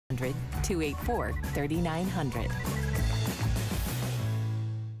284-3900.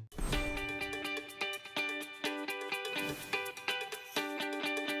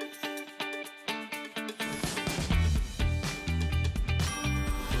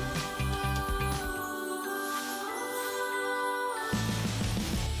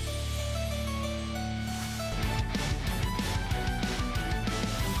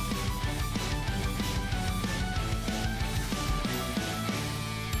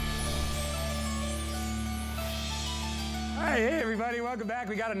 Hey everybody, welcome back.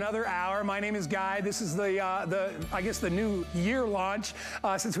 We got another hour. My name is Guy. This is I guess the new year launch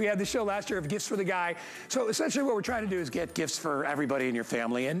since we had the show last year of Gifts for the Guy. So essentially what we're trying to do is get gifts for everybody in your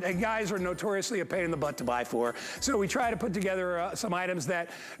family. And guys are notoriously a pain in the butt to buy for. So we try to put together some items that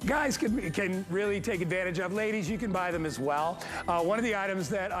guys can really take advantage of. Ladies, you can buy them as well. One of the items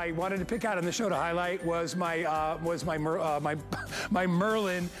that I wanted to pick out on the show to highlight was my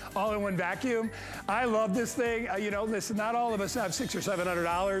Merlin all-in-one vacuum. I love this thing. You know, listen, not all of us have $600 or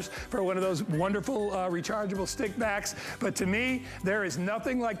 $700 for one of those wonderful rechargeable stick backs, but to me, there is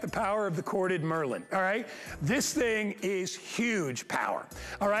nothing like the power of the corded Merlin, all right? This thing is huge power,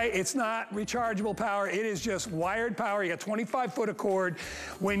 all right? It's not rechargeable power, it is just wired power. You got 25 foot of cord.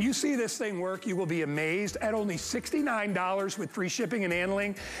 When you see this thing work, you will be amazed. At only $69 with free shipping and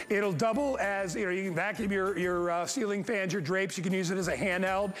handling, it'll double as, you know, you can vacuum your ceiling fans, your drapes, you can use it as a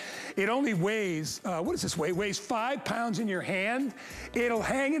handheld. It only weighs, what does this weigh? It weighs 5 pounds in your hand. It'll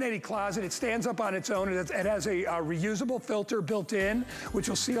hang in any closet. It stands up on its own. It has a reusable filter built in, which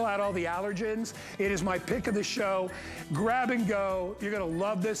will seal out all the allergens. It is my pick of the show. Grab and go. You're gonna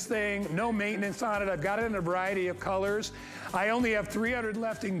love this thing. No maintenance on it. I've got it in a variety of colors. I only have 300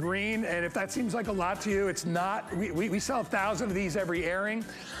 left in green, and if that seems like a lot to you, it's not. We sell 1,000 of these every airing.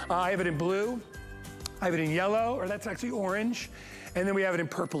 I have it in blue. I have it in yellow, or that's actually orange. And then we have it in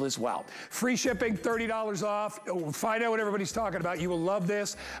purple as well. Free shipping, $30 off. Find out what everybody's talking about. You will love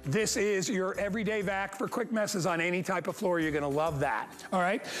this. This is your everyday vac for quick messes on any type of floor. You're gonna love that, all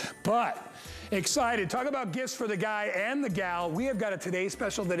right? But excited, talk about gifts for the guy and the gal. We have got a today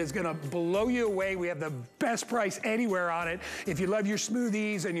special that is gonna blow you away. We have the best price anywhere on it. If you love your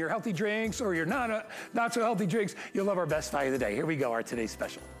smoothies and your healthy drinks or your not so healthy drinks, you'll love our best value of the day. Here we go, our today's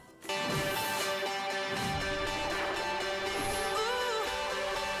special.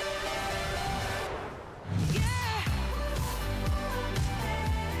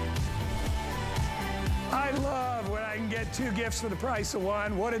 I love when I can get 2 gifts for the price of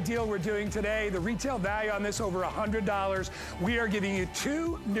 1. What a deal we're doing today. The retail value on this over $100. We are giving you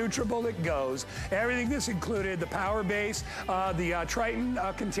 2 NutriBullet Go's. Everything this included, the power base, the Triton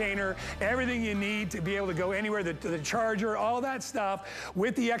container, everything you need to be able to go anywhere, the charger, all that stuff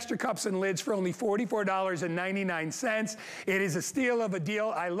with the extra cups and lids for only $44.99. It is a steal of a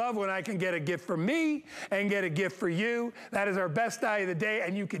deal. I love when I can get a gift for me and get a gift for you. That is our best value of the day,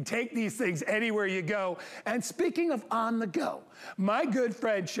 and you can take these things anywhere you go. And speaking of on the go, my good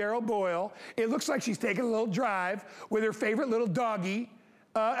friend Cheryl Boyle, it looks like she's taking a little drive with her favorite little doggy,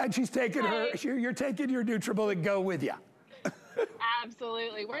 and she's taking you're taking your NutriBullet Go with you.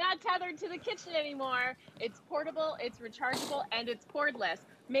 Absolutely. We're not tethered to the kitchen anymore. It's portable, it's rechargeable, and it's cordless.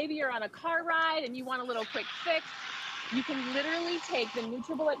 Maybe you're on a car ride and you want a little quick fix. You can literally take the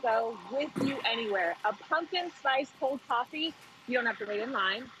NutriBullet Go with you anywhere. A pumpkin spice cold coffee. You don't have to wait in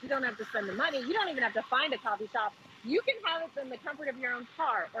line. You don't have to spend the money. You don't even have to find a coffee shop. You can have it in the comfort of your own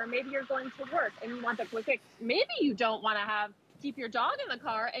car, or maybe you're going to work and you want a quick fix. Maybe you don't want to keep your dog in the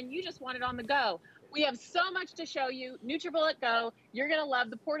car and you just want it on the go. We have so much to show you. NutriBullet Go, you're gonna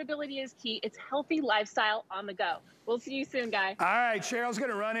love. The portability is key. It's healthy lifestyle on the go. We'll see you soon, Guy. All right, Cheryl's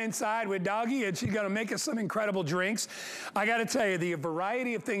gonna run inside with Doggy and she's gonna make us some incredible drinks. I gotta tell you, the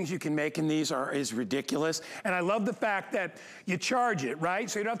variety of things you can make in these is ridiculous. And I love the fact that you charge it, right?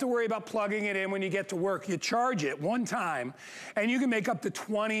 So you don't have to worry about plugging it in when you get to work. You charge it one time and you can make up to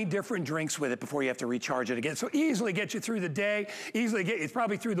 20 different drinks with it before you have to recharge it again. So easily get you through the day, easily get you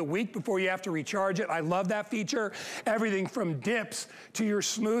probably through the week before you have to recharge it. I love that feature. Everything from dips to your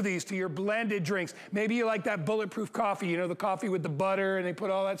smoothies to your blended drinks. Maybe you like that bulletproof coffee, you know, the coffee with the butter and they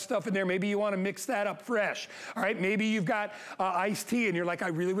put all that stuff in there. Maybe you want to mix that up fresh. All right, maybe you've got iced tea and you're like, I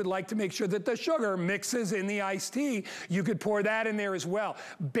really would like to make sure that the sugar mixes in the iced tea. You could pour that in there as well.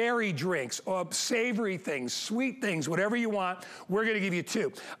 Berry drinks, savory things, sweet things, whatever you want, we're going to give you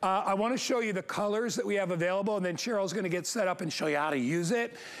 2. I want to show you the colors that we have available, and then Cheryl's going to get set up and show you how to use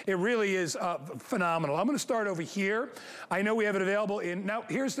it. It really is phenomenal. I'm going to start over here. I know we have it available in, now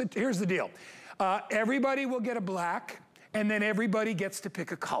here's the deal. Everybody will get a black, and then everybody gets to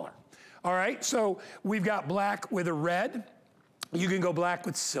pick a color. All right, so we've got black with a red, You can go black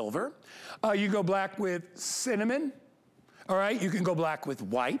with silver. You go black with cinnamon. All right, you can go black with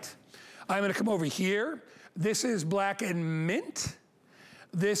white. I'm gonna come over here. This is black and mint.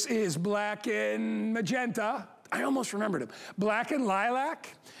 This is black and magenta. I almost remembered them. Black and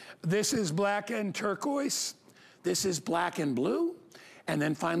lilac. This is black and turquoise. This is black and blue. And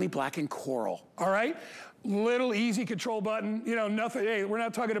then finally black and coral, all right? Little easy control button, you know, nothing, hey, we're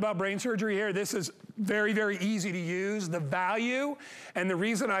not talking about brain surgery here. This is very, very easy to use. The value, and the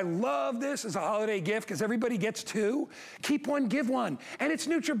reason I love this as a holiday gift, because everybody gets two. Keep one, give one. And it's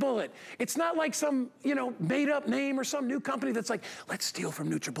NutriBullet. It's not like some, you know, made up name or some new company that's like, let's steal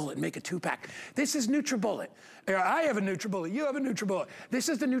from NutriBullet and make a 2-pack. This is NutriBullet. I have a NutriBullet, you have a NutriBullet. This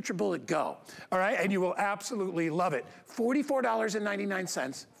is the NutriBullet Go, all right? And you will absolutely love it.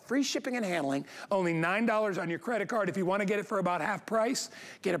 $44.99. Free shipping and handling, only $9 on your credit card. If you want to get it for about half price,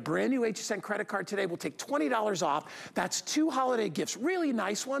 get a brand new HSN credit card today. We'll take $20 off. That's 2 holiday gifts, really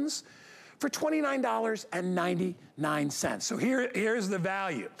nice ones, for $29.99. So here's the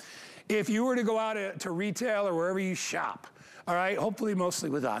value. If you were to go out to retail or wherever you shop, all right, hopefully mostly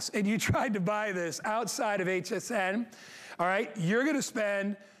with us, and you tried to buy this outside of HSN, all right, you're going to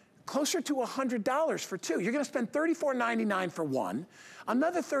spend closer to $100 for 2. You're gonna spend $34.99 for 1,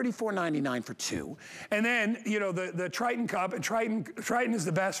 another $34.99 for 2, and then, you know, the Triton cup, and Triton is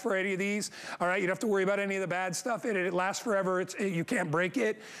the best for any of these, all right? You don't have to worry about any of the bad stuff in it. It lasts forever. You can't break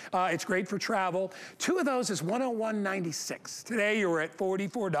it. It's great for travel. 2 of those is $101.96. Today, you were at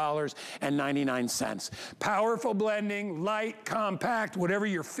 $44.99. Powerful blending, light, compact, whatever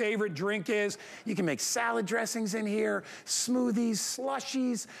your favorite drink is. You can make salad dressings in here, smoothies,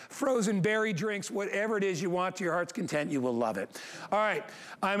 slushies, frozen berry drinks, whatever it is you want to your heart's content, you will love it. All right,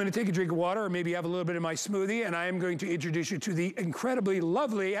 I'm gonna take a drink of water or maybe have a little bit of my smoothie, and I am going to introduce you to the incredibly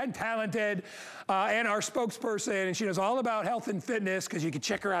lovely and talented and our spokesperson, and she knows all about health and fitness, because you can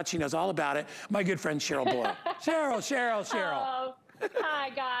check her out, she knows all about it, my good friend Cheryl Boyle. Cheryl. Oh, hi,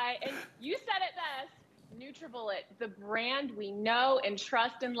 Guy. And you said it best. NutriBullet, the brand we know and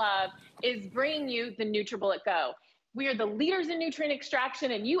trust and love, is bringing you the NutriBullet Go. We are the leaders in nutrient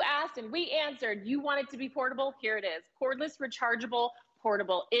extraction, and you asked and we answered. You want it to be portable? Here it is. Cordless, rechargeable,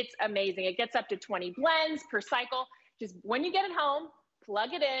 portable. It's amazing. It gets up to 20 blends per cycle. Just when you get it home,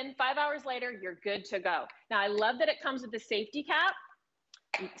 plug it in. 5 hours later, you're good to go. Now, I love that it comes with a safety cap,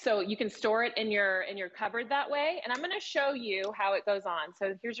 so you can store it in your cupboard that way. And I'm going to show you how it goes on.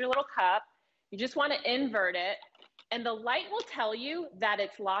 So here's your little cup. You just want to invert it. And the light will tell you that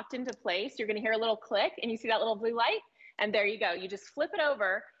it's locked into place. You're gonna hear a little click, and you see that little blue light? And there you go. You just flip it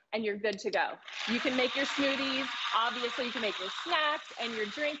over and you're good to go. You can make your smoothies. Obviously, you can make your snacks and your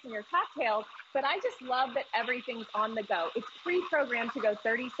drinks and your cocktails, but I just love that everything's on the go. It's pre-programmed to go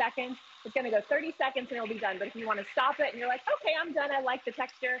 30 seconds. It's gonna go 30 seconds and it'll be done. But if you wanna stop it and you're like, okay, I'm done, I like the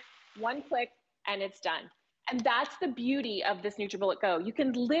texture, 1 click and it's done. And that's the beauty of this NutriBullet Go. You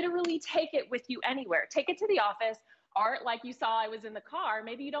can literally take it with you anywhere. Take it to the office, or like you saw, I was in the car,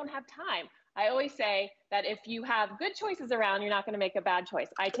 maybe you don't have time. I always say that if you have good choices around, you're not gonna make a bad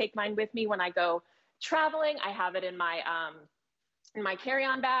choice. I take mine with me when I go traveling. I have it in my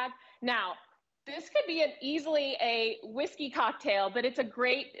carry-on bag. Now, this could be easily a whiskey cocktail, but it's a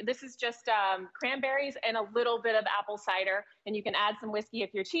great, this is just cranberries and a little bit of apple cider, and you can add some whiskey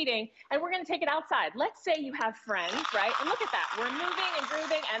if you're cheating, and we're gonna take it outside. Let's say you have friends, right? And look at that, we're moving and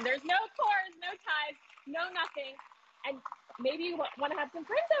grooving, and there's no cords, no ties, no nothing. And maybe you want to have some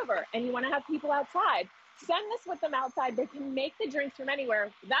friends over and you want to have people outside. Send this with them outside. They can make the drinks from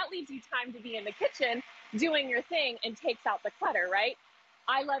anywhere. That leaves you time to be in the kitchen doing your thing and takes out the clutter, right?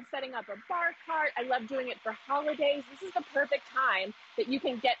 I love setting up a bar cart. I love doing it for holidays. This is the perfect time that you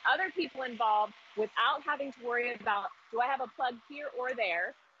can get other people involved without having to worry about, do I have a plug here or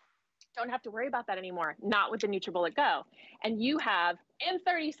there? Don't have to worry about that anymore. Not with the NutriBullet Go. And you have, in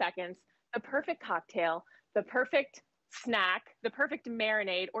 30 seconds, the perfect cocktail, the perfect snack, the perfect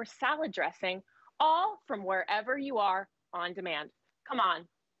marinade or salad dressing, all from wherever you are on demand. Come on,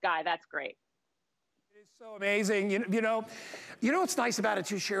 Guy, that's great. It is so amazing. You know what's nice about it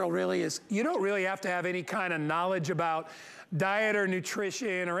too, Cheryl, really is you don't really have to have any kind of knowledge about diet or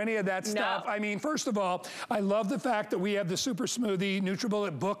nutrition or any of that stuff. I mean, first of all, I love the fact that we have the Super Smoothie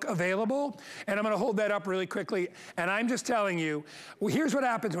NutriBullet book available, and I'm gonna hold that up really quickly, and I'm just telling you, well, here's what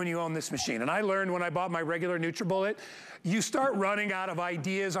happens when you own this machine, and I learned when I bought my regular NutriBullet, you start running out of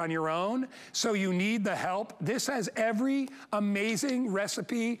ideas on your own, so you need the help. This has every amazing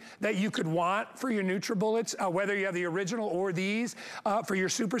recipe that you could want for your NutriBullets, whether you have the original or these, for your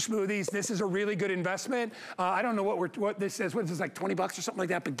super smoothies. This is a really good investment. I don't know what this says. What is this, like 20 bucks or something like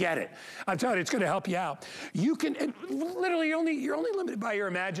that? But get it. I'm telling you, it's going to help you out. You can literally you're only limited by your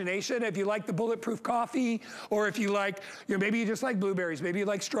imagination. If you like the bulletproof coffee, or if you like, maybe you just like blueberries, maybe you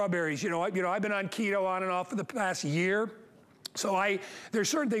like strawberries. I've been on keto on and off for the past year. So there's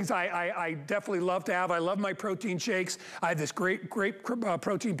certain things I definitely love to have. I love my protein shakes. I have this great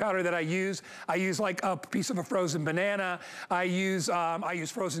protein powder that I use. I use like a piece of a frozen banana. I use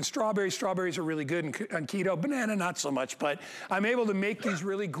frozen strawberries. Strawberries are really good on keto. Banana, not so much, but I'm able to make these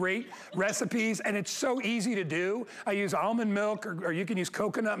really great recipes, and it's so easy to do. I use almond milk, or you can use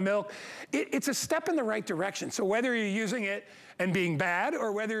coconut milk. It's a step in the right direction. So whether you're using it and being bad,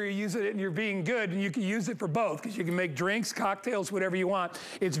 or whether you're using it and you're being good, and you can use it for both, because you can make drinks, cocktails, whatever you want.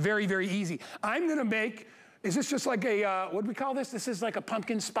 It's very, very easy. I'm gonna make, is this just like a, what do we call this? This is like a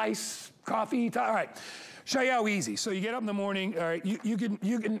pumpkin spice coffee. All right, show you how easy. So you get up in the morning, all right, you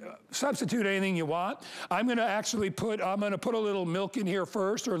can substitute anything you want. I'm gonna actually put a little milk in here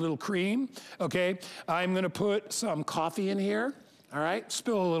first, or a little cream, okay? I'm gonna put some coffee in here. All right,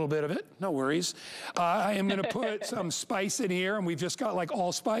 spill a little bit of it, no worries. I am gonna put some spice in here, and we've just got like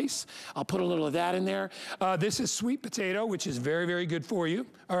allspice. I'll put a little of that in there. This is sweet potato, which is very, very good for you,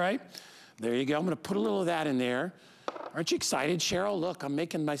 all right? There you go, I'm gonna put a little of that in there. Aren't you excited, Cheryl? Look, I'm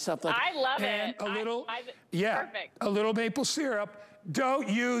making myself like— I love and it. a little, yeah, perfect. A little maple syrup. Don't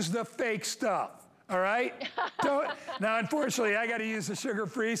use the fake stuff. All right? Now, unfortunately, I got to use the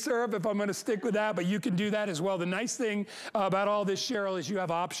sugar-free syrup if I'm going to stick with that, but you can do that as well. The nice thing about all this, Cheryl, is you have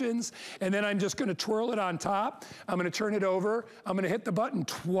options, and then I'm just going to twirl it on top. I'm going to turn it over. I'm going to hit the button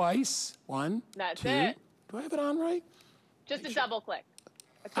twice. One, That's two. it. Do I have it on right? Just a double click.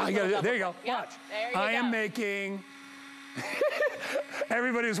 There you go. Yep, Watch. there you go. I am making—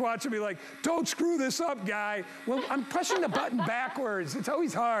 Everybody's watching me like, don't screw this up, Guy. Well, I'm pressing the button backwards. It's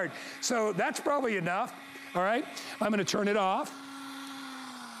always hard. So that's probably enough. All right, I'm gonna turn it off.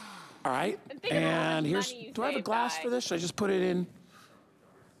 All right, and here's— do I have a glass for this? Should I just put it in?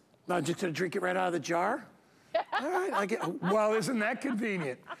 No, I'm just gonna drink it right out of the jar. All right, well, isn't that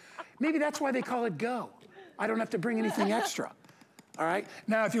convenient? Maybe that's why they call it Go. I don't have to bring anything extra. All right,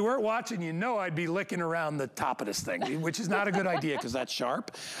 now if you weren't watching, I'd be licking around the top of this thing, which is not a good idea because that's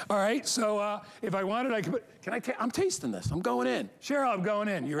sharp. All right, so if I wanted, I could put— I'm tasting this, I'm going in. Cheryl, I'm going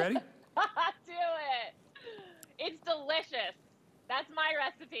in, you ready? Do it. It's delicious. That's my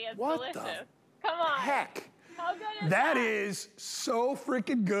recipe, it's delicious. Come on. Heck. How good is that? That is so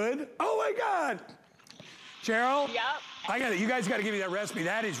freaking good. Oh my God. Cheryl? Yep. You guys got to give me that recipe.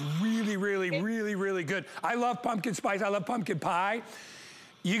 That is really, really, really, really good. I love pumpkin spice. I love pumpkin pie.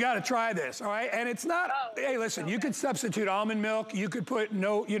 You got to try this, all right? And it's not— hey, listen, you could substitute almond milk. You could put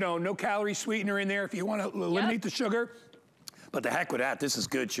no calorie sweetener in there if you want to eliminate the sugar. But the heck with that. This is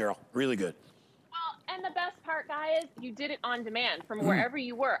good, Cheryl. Really good. Well, and the best part, Guy, is you did it on demand from wherever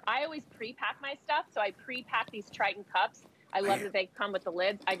you were. I always pre-pack my stuff, so I pre-pack these Triton cups. I love that they come with the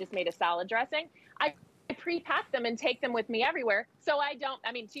lids. I just made a salad dressing. I pre-pack them and take them with me everywhere. So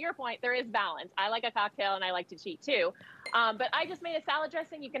I mean, to your point, there is balance. I like a cocktail and I like to cheat too. But I just made a salad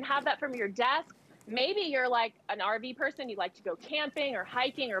dressing. You can have that from your desk. Maybe you're like an RV person. You like to go camping or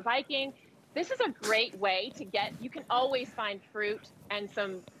hiking or biking. This is a great way to you can always find fruit and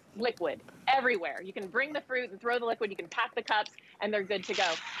some liquid everywhere. You can bring the fruit and throw the liquid. You can pack the cups and they're good to go.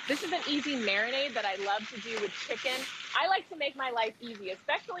 This is an easy marinade that I love to do with chicken. I like to make my life easy,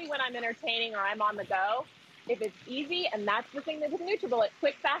 especially when I'm entertaining or I'm on the go. If it's easy, and that's the thing with NutriBullet,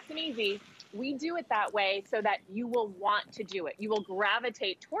 quick, fast, and easy, we do it that way so that you will want to do it. You will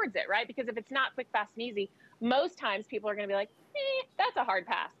gravitate towards it, right? Because if it's not quick, fast, and easy, most times people are going to be like, that's a hard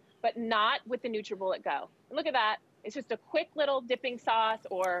pass, but not with the NutriBullet Go. And look at that. It's just a quick little dipping sauce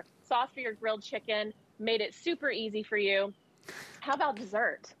or sauce for your grilled chicken. Made it super easy for you. How about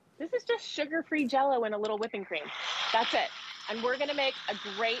dessert? This is just sugar-free Jell-O and a little whipping cream. That's it. And we're gonna make a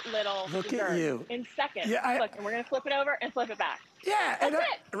great little dessert in seconds. Yeah, look, and we're gonna flip it over and flip it back. Yeah, that's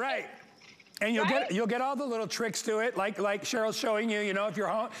it. Right. And you'll get all the little tricks to it, like Cheryl's showing you. If you're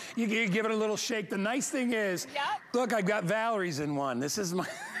home, you give it a little shake. The nice thing is, look, I've got Valerie's in one. This is my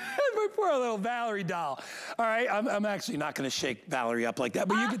my poor little Valerie doll. All right, I'm actually not going to shake Valerie up like that,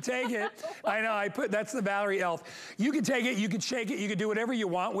 but you can take it. I know, that's the Valerie elf. You can take it, you can shake it, you can do whatever you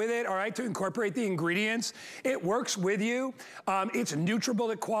want with it, all right, to incorporate the ingredients. It works with you. It's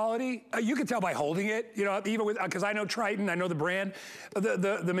NutriBullet quality. You can tell by holding it, even with, because I know Triton, I know the brand,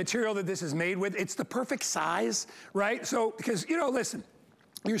 the material that this is made with, it's the perfect size, right? So, because, listen,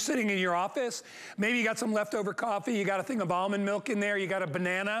 you're sitting in your office, maybe you got some leftover coffee, you got a thing of almond milk in there, you got a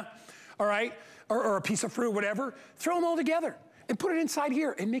banana, all right? Or a piece of fruit, whatever. Throw them all together and put it inside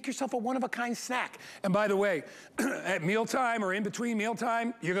here and make yourself a one-of-a-kind snack. And by the way, at mealtime or in between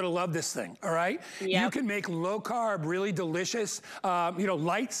mealtime, you're gonna love this thing, all right? Yep. You can make low-carb, really delicious, you know,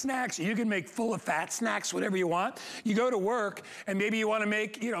 light snacks. You can make full-of-fat snacks, whatever you want. You go to work and maybe you wanna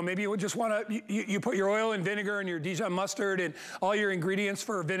make, you know, maybe you just wanna, you put your oil and vinegar and your Dijon mustard and all your ingredients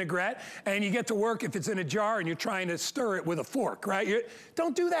for a vinaigrette, and you get to work if it's in a jar and you're trying to stir it with a fork, right?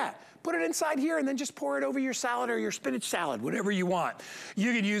 Don't do that. Put it inside here and then just pour it over your salad or your spinach salad, whatever you want.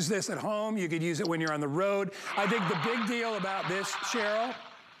 You could use this at home. You could use it when you're on the road. I think the big deal about this, Cheryl,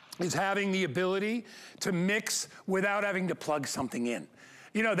 is having the ability to mix without having to plug something in.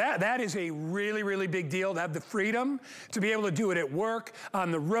 You know, that is a really, really big deal, to have the freedom to be able to do it at work, on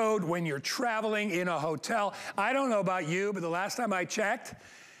the road, when you're traveling, in a hotel. I don't know about you, but the last time I checked,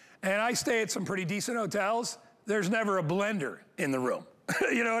 and I stay at some pretty decent hotels, there's never a blender in the room.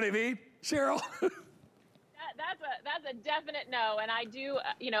 You know what I mean, Cheryl? That's a definite no. And I do,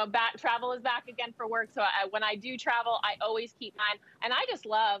 you know, travel is back again for work. So when I do travel, I always keep mine. And I just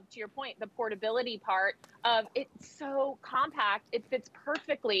love, to your point, the portability part of it's so compact. It fits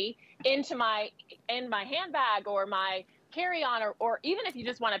perfectly into my handbag or my carry-on, or even if you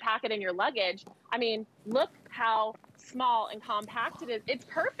just want to pack it in your luggage. I mean, look how small and compact it is. It's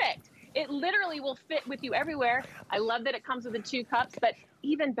perfect. It literally will fit with you everywhere. I love that it comes with the 2 cups, but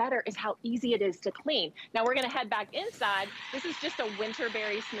even better is how easy it is to clean. Now we're gonna head back inside. This is just a winter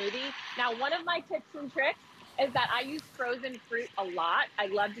berry smoothie. Now, one of my tips and tricks is that I use frozen fruit a lot. I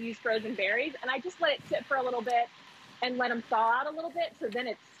love to use frozen berries, and I just let it sit for a little bit and let them thaw out a little bit, so then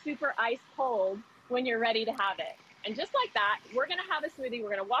it's super ice cold when you're ready to have it. And just like that, we're gonna have a smoothie.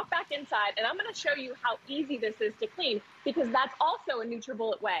 We're gonna walk back inside, and I'm gonna show you how easy this is to clean, because that's also a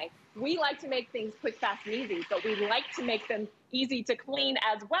NutriBullet way. We like to make things quick, fast, and easy, but we like to make them easy to clean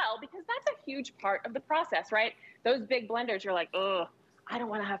as well, because that's a huge part of the process, right? Those big blenders, you're like, ugh, I don't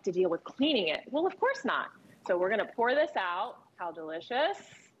wanna have to deal with cleaning it. Well, of course not. So we're gonna pour this out. How delicious.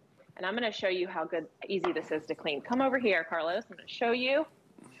 And I'm gonna show you how easy this is to clean. Come over here, Carlos. I'm gonna show you.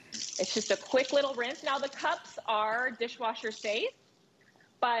 It's just a quick little rinse. Now, the cups are dishwasher safe,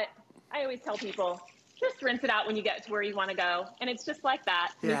 but I always tell people, just rinse it out when you get to where you want to go. And it's just like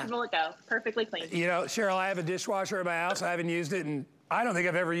that. Yeah. NutriBullet Go, perfectly clean. You know, Cheryl, I have a dishwasher in my house. I haven't used it, and I don't think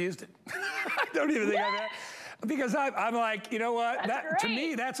I've ever used it. I don't even think I've ever. Because I'm like, you know what? To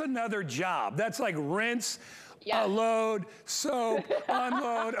me, that's another job. That's like rinse, load, soap,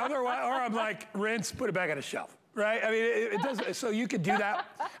 unload, otherwise, or I'm like, rinse, put it back on a shelf. Right? I mean, it does. So you could do that.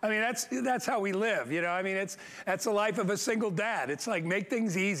 I mean, that's how we live. You know, I mean, that's the life of a single dad. It's like, make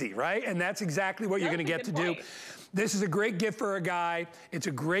things easy, right? And that's exactly what you're going to get to do. This is a great gift for a guy. It's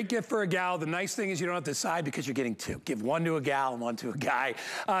a great gift for a gal. The nice thing is you don't have to decide, because you're getting 2. Give 1 to a gal and 1 to a guy.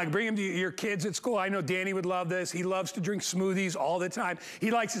 Bring them to your kids at school. I know Danny would love this. He loves to drink smoothies all the time.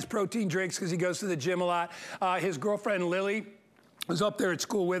 He likes his protein drinks because he goes to the gym a lot. His girlfriend, Lily, was up there at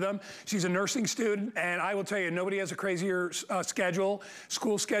school with him. She's a nursing student, and I will tell you, nobody has a crazier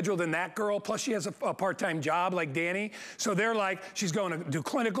school schedule than that girl. Plus, she has a part-time job like Danny. So they're like, she's going to do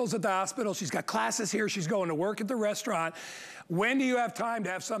clinicals at the hospital. She's got classes here. She's going to work at the restaurant. When do you have time to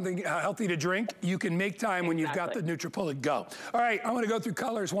have something healthy to drink? You can make time when you've got the NutriBullet Go. All right, I'm gonna go through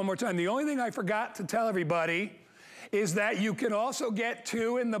colors one more time. The only thing I forgot to tell everybody is that you can also get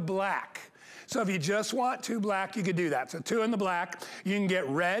 2 in the black. So if you just want 2 black, you could do that. So 2 in the black. You can get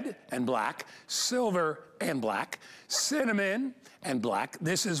red and black, silver and black, cinnamon and black.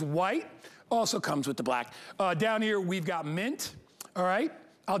 This is white, also comes with the black. Down here, we've got mint, all right?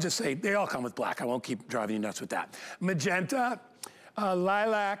 I'll just say they all come with black. I won't keep driving you nuts with that. Magenta,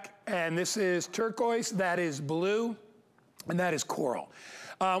 lilac, and this is turquoise. That is blue, and that is coral.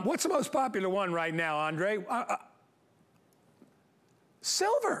 What's the most popular one right now, Andre?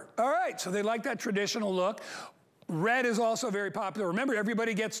 Silver. All right, so they like that traditional look. Red is also very popular. Remember,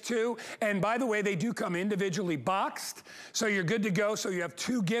 everybody gets 2. And by the way, they do come individually boxed. So you're good to go. So you have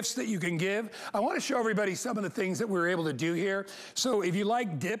 2 gifts that you can give. I want to show everybody some of the things that we're able to do here. So if you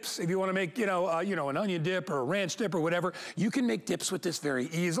like dips, if you want to make, an onion dip or a ranch dip or whatever, you can make dips with this very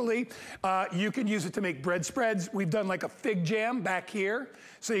easily. You can use it to make bread spreads. We've done like a fig jam back here.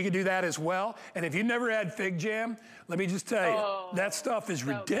 So you can do that as well. And if you've never had fig jam, let me just tell you, that stuff is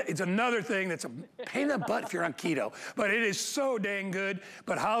ridiculous. It's another thing that's a pain in the butt if you're on keto, but it is so dang good.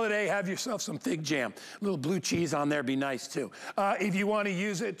 But holiday, have yourself some fig jam. A little blue cheese on there, be nice too. If you want to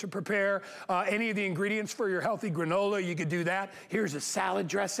use it to prepare any of the ingredients for your healthy granola, you could do that. Here's a salad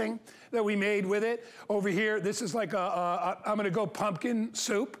dressing that we made with it. Over here, this is like I'm gonna go pumpkin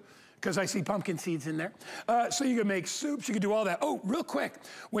soup. because I see pumpkin seeds in there. So you can make soups, you can do all that. Oh, real quick,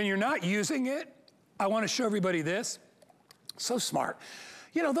 when you're not using it, I want to show everybody this. So smart.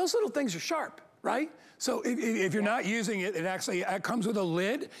 You know, those little things are sharp, right? So if you're not using it, it comes with a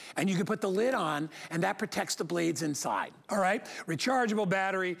lid, and you can put the lid on, and that protects the blades inside, all right? Rechargeable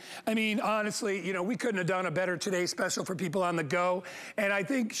battery. I mean, honestly, you know, we couldn't have done a better Today Special for people on the go. And I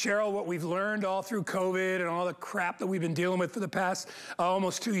think, Cheryl, what we've learned all through COVID and all the crap that we've been dealing with for the past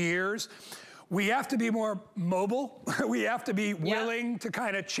almost 2 years, we have to be more mobile. We have to be willing to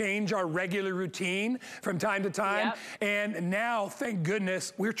kind of change our regular routine from time to time. And now, thank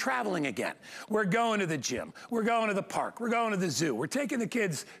goodness, we're traveling again. We're going to the gym. We're going to the park. We're going to the zoo. We're taking the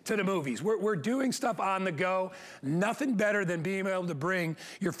kids to the movies. We're doing stuff on the go. Nothing better than being able to bring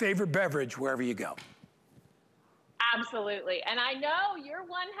your favorite beverage wherever you go. Absolutely. And I know you're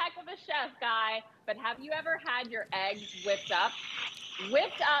one heck of a chef, Guy, but have you ever had your eggs whipped up?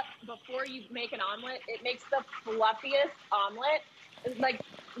 Whipped up before you make an omelet, it makes the fluffiest omelet. Like,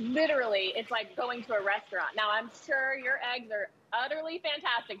 literally, it's like going to a restaurant. Now, I'm sure your eggs are utterly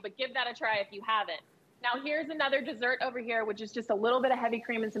fantastic, but give that a try if you haven't. Now, here's another dessert over here, which is just a little bit of heavy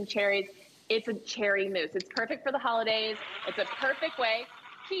cream and some cherries. It's a cherry mousse. It's perfect for the holidays. It's a perfect way.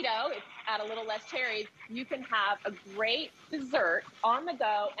 Keto, it's add a little less cherries. You can have a great dessert on the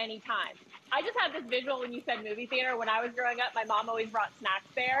go anytime. I just had this visual when you said movie theater. When I was growing up, my mom always brought snacks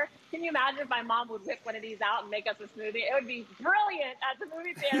there. Can you imagine if my mom would whip one of these out and make us a smoothie? It would be brilliant at the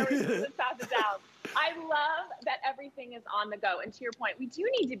movie theater. We could just pass it down. I love that everything is on the go. And to your point, we do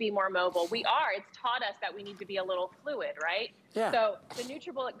need to be more mobile. We are. It's taught us that we need to be a little fluid, right? Yeah. So the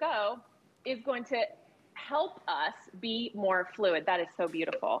NutriBullet Go is going to help us be more fluid. That is so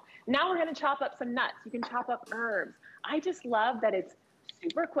beautiful. Now we're going to chop up some nuts. You can chop up herbs. I just love that it's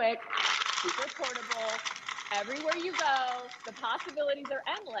super quick, super portable. Everywhere you go, the possibilities are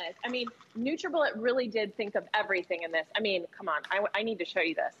endless. I mean, NutriBullet really did think of everything in this. I mean, come on, I need to show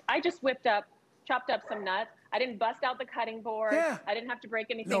you this. I just chopped up some nuts. I didn't bust out the cutting board. Yeah. I didn't have to break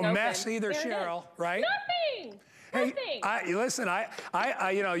anything open. No mess either, Cheryl, right? Nothing. Hey, listen,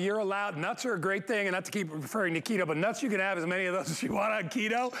 you know, you're allowed, nuts are a great thing, and not to keep referring to keto, but nuts, you can have as many of those as you want on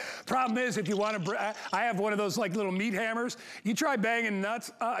keto. Problem is, if you want to, I have one of those like little meat hammers. You try banging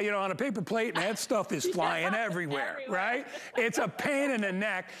nuts, you know, on a paper plate, and that stuff is flying everywhere, right? It's a pain in the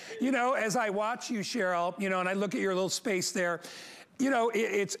neck. You know, as I watch you, Cheryl, you know, and I look at your little space there, you know,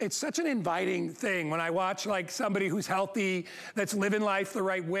 it's such an inviting thing when I watch like somebody who's healthy, that's living life the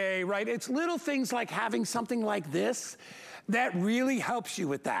right way, right? It's little things like having something like this that really helps you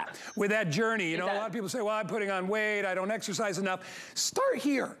with that journey. You know, a lot of people say, well, I'm putting on weight, I don't exercise enough. Start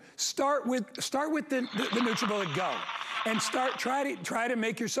here. Start with the NutriBullet Go. And try to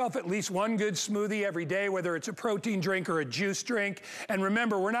make yourself at least one good smoothie every day, whether it's a protein drink or a juice drink. And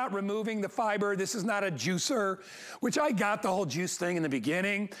remember, we're not removing the fiber. This is not a juicer, which I got the whole juice thing in the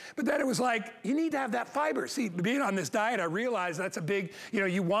beginning. But then it was like, you need to have that fiber. See, being on this diet, I realized that's a big, you know,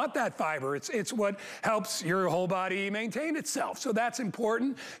 you want that fiber. It's what helps your whole body maintain itself. So that's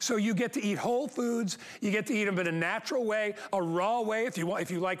important. So you get to eat whole foods. You get to eat them in a natural way, a raw way. If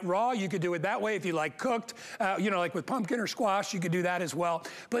you like raw, you could do it that way. If you like cooked, you know, like with pumpkin or squash, you could do that as well.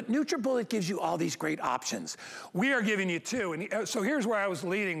 But NutriBullet gives you all these great options. We are giving you two. And so here's where I was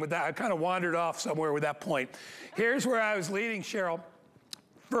leading with that. I kind of wandered off somewhere with that point. Here's where I was leading, Cheryl.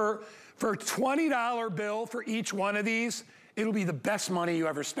 For $20 bill for each one of these, it'll be the best money you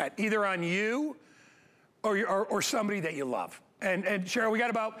ever spent, either on you or somebody that you love. And Cheryl, we got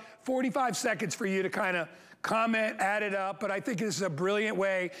about 45 seconds for you to kind of comment, add it up, but I think this is a brilliant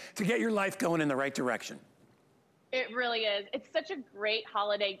way to get your life going in the right direction. It really is. It's such a great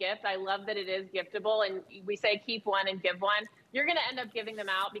holiday gift. I love that it is giftable, and we say keep one and give one. You're going to end up giving them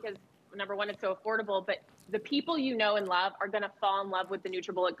out because, number one, it's so affordable, but the people you know and love are going to fall in love with the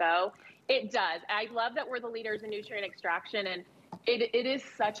NutriBullet Go. It does. I love that we're the leaders in nutrient extraction, and it is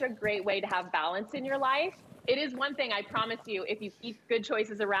such a great way to have balance in your life. It is one thing, I promise you, if you keep good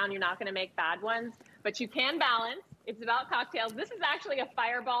choices around, you're not going to make bad ones, but you can balance. It's about cocktails. This is actually a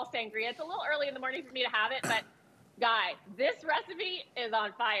Fireball Sangria. It's a little early in the morning for me to have it, but Guy, this recipe is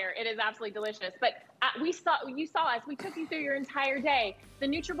on fire. It is absolutely delicious. But you saw us. We took you through your entire day. The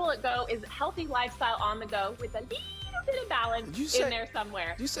NutriBullet Go is healthy lifestyle on the go with a little bit of balance in there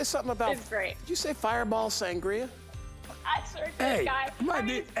somewhere. Did you say something about? It's great. Did you say Fireball Sangria? I sure did, Guy.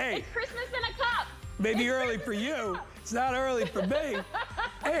 Hey, it's Christmas in a cup. Maybe early for you. It's not early for me.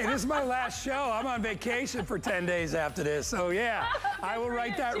 Hey, this is my last show. I'm on vacation for 10 days after this. So yeah, I will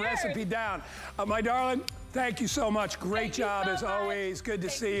write that recipe down. My darling, thank you so much. Great job as always. Good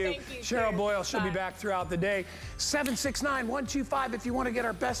to see you. Cheryl Boyle, she'll be back throughout the day. 769-125 if you want to get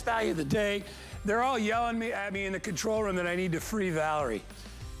our best value of the day. They're all yelling at me in the control room that I need to free Valerie.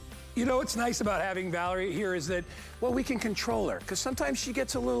 You know what's nice about having Valerie here is that, well, we can control her, because sometimes she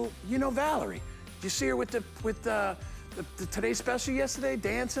gets a little, you know, Valerie. Did you see her with the Today Special yesterday,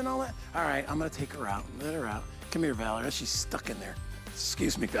 dancing and all that? All right, I'm gonna take her out, let her out. Come here, Valerie, she's stuck in there.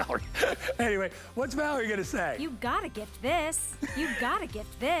 Excuse me, Valerie. Anyway, what's Valerie gonna say? You gotta gift this. You gotta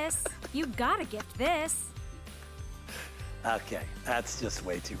gift this. You gotta gift this. Okay, that's just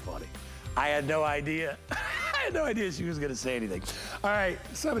way too funny. I had no idea. I had no idea she was gonna say anything. All right,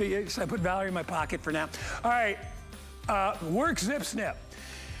 somebody, should I put Valerie in my pocket for now? All right, work Zip Snip.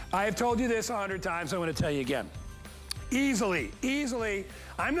 I have told you this 100 times, I'm gonna tell you again. Easily,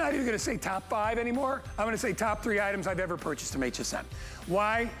 I'm not even gonna say top 5 anymore. I'm gonna say top 3 items I've ever purchased from HSN.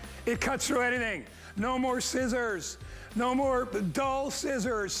 Why? It cuts through anything. No more scissors. No more dull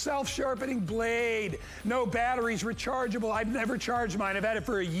scissors, self-sharpening blade, no batteries, rechargeable. I've never charged mine, I've had it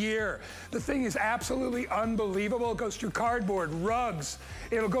for a year. The thing is absolutely unbelievable. It goes through cardboard, rugs,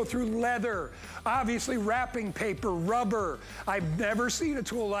 it'll go through leather, obviously wrapping paper, rubber. I've never seen a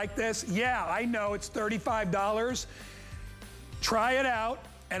tool like this. Yeah, I know it's $35. Try it out,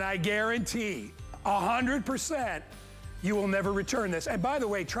 and I guarantee 100% you will never return this. And by the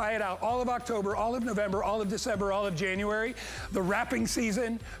way, try it out all of October, all of November, all of December, all of January. The wrapping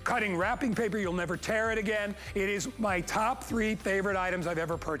season, cutting wrapping paper, you'll never tear it again. It is my top 3 favorite items I've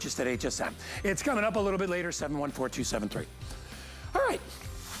ever purchased at HSN. It's coming up a little bit later, 714-273. All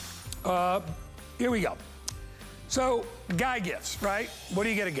right, here we go. So, guy gifts, right? What do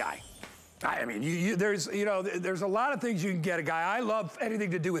you get a guy? I mean, there's a lot of things you can get a guy. I love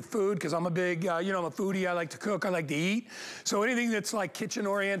anything to do with food because I'm a big, I'm a foodie. I like to cook. I like to eat. So anything that's like kitchen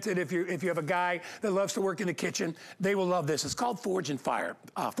oriented, if you have a guy that loves to work in the kitchen, they will love this. It's called Forge and Fire.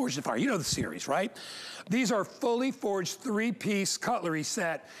 Forge and Fire. You know the series, right? These are fully forged 3-piece cutlery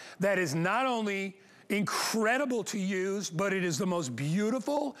set that is not only incredible to use, but it is the most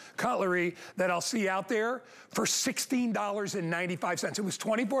beautiful cutlery that I'll see out there for $16.95. It was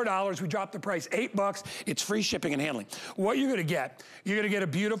 $24. We dropped the price $8. It's free shipping and handling. What you're gonna get a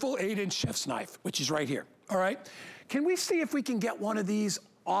beautiful 8-inch chef's knife, which is right here, all right? Can we see if we can get one of these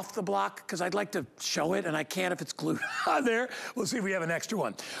off the block? Because I'd like to show it, and I can't if it's glued on there. We'll see if we have an extra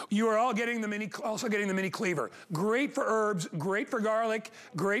one. You are all getting also getting the mini cleaver. Great for herbs, great for garlic,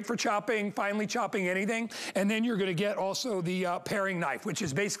 great for chopping, finely chopping anything. And then you're gonna get also the paring knife, which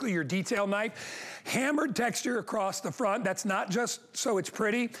is basically your detail knife. Hammered texture across the front. That's not just so it's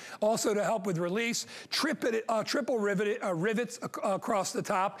pretty, also to help with release. Triple rivets across the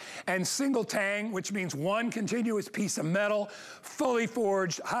top, and single tang, which means one continuous piece of metal, fully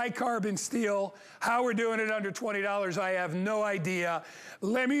forged, high carbon steel. How we're doing it under $20, I have no idea.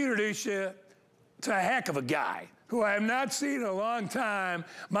 Let me introduce you to a heck of a guy who I have not seen in a long time.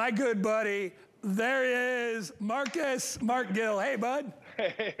 My good buddy, there he is, Mark Gill. Hey, bud.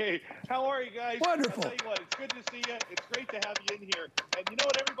 Hey, how are you guys? Wonderful. I'll tell you what, it's good to see you. It's great to have you in here. And you know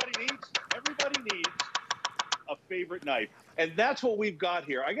what everybody needs? Everybody needs a favorite knife. And that's what we've got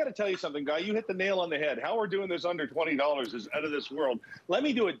here. I got to tell you something, Guy. You hit the nail on the head. How we're doing this under $20 is out of this world. Let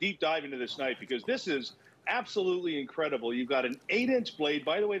me do a deep dive into this knife because this is absolutely incredible. You've got an 8-inch blade.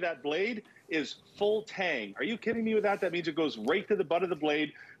 By the way, that blade is full tang. Are you kidding me with that? That means it goes right to the butt of the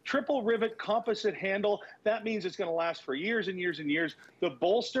blade. Triple rivet composite handle. That means it's going to last for years and years and years. The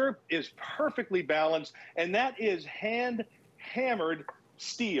bolster is perfectly balanced, and that is hand hammered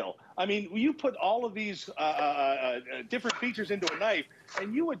steel. I mean, you put all of these different features into a knife,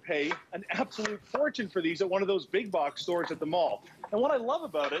 and you would pay an absolute fortune for these at one of those big box stores at the mall. And what I love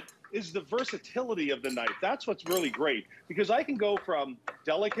about it is the versatility of the knife. That's what's really great, because I can go from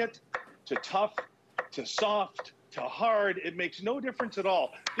delicate to tough to soft to hard. It makes no difference at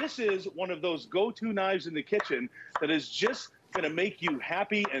all. This is one of those go-to knives in the kitchen that is just going to make you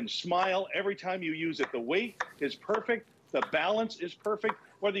happy and smile every time you use it. The weight is perfect. The balance is perfect.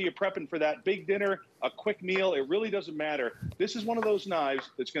 Whether you're prepping for that big dinner, a quick meal, it really doesn't matter. This is one of those knives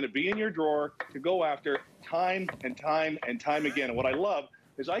that's going to be in your drawer to go after time and time and time again. And what I love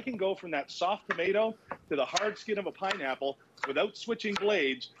is I can go from that soft tomato to the hard skin of a pineapple without switching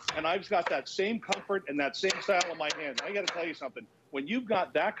blades, and I've got that same comfort and that same style in my hands. I got to tell you something. When you've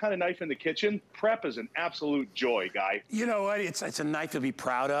got that kind of knife in the kitchen, prep is an absolute joy, Guy. You know what? It's a knife to be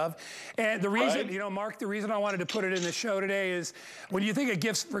proud of. And the reason, Right? you know, Mark, the reason I wanted to put it in the show today is when you think of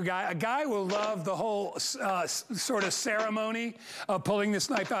gifts for a guy will love the whole sort of ceremony of pulling this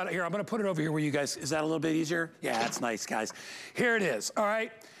knife out. Here, I'm going to put it over here where you guys, is that a little bit easier? Yeah, that's nice, guys. Here it is, all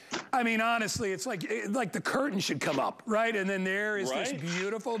right? I mean, honestly, it's like the curtain should come up, right? And then there is this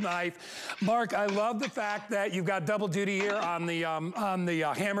beautiful knife. Mark, I love the fact that you've got double duty here on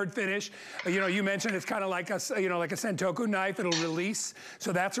the hammered finish. You know, you mentioned it's kind of like a, you know, like a Sentoku knife. It'll release,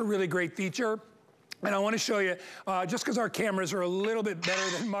 so that's a really great feature. And I want to show you, just because our cameras are a little bit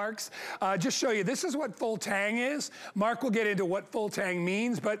better than Mark's, just show you, this is what full tang is. Mark will get into what full tang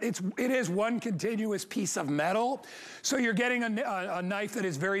means, but it is one continuous piece of metal. So you're getting a knife that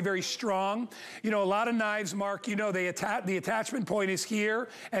is very, very strong. You know, a lot of knives, Mark, you know, the attachment point is here,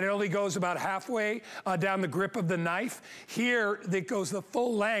 and it only goes about halfway down the grip of the knife. Here, it goes the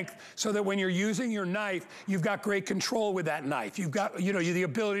full length, so that when you're using your knife, you've got great control with that knife. You've got, you know, the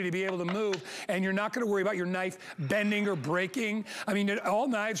ability to be able to move, and you're not going to worry about your knife bending or breaking. I mean, all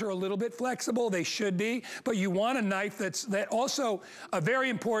knives are a little bit flexible. They should be, but you want a knife that also very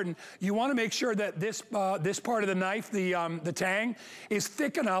important. You want to make sure that this part of the knife, the tang, is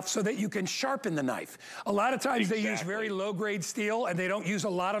thick enough so that you can sharpen the knife. A lot of times they use very low-grade steel and they don't use a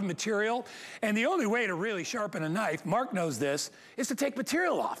lot of material. And the only way to really sharpen a knife, Mark knows this, is to take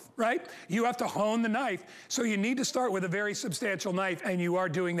material off, right? You have to hone the knife. So you need to start with a very substantial knife, and you are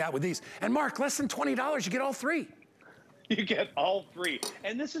doing that with these. And Mark, less than $20, you get all three. You get all three.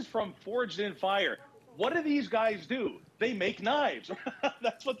 And this is from Forged in Fire. What do these guys do? They make knives.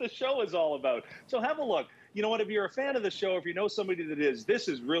 That's what the show is all about. So have a look. You know what, if you're a fan of the show, if you know somebody that is, this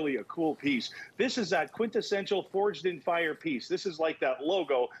is really a cool piece. This is that quintessential Forged in Fire piece. This is like that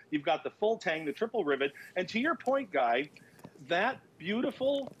logo. You've got the full tang, the triple rivet. And to your point, Guy, that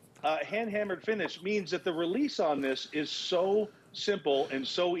beautiful hand-hammered finish means that the release on this is so simple and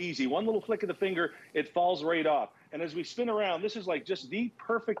so easy. One little flick of the finger, it falls right off. And as we spin around, this is like just the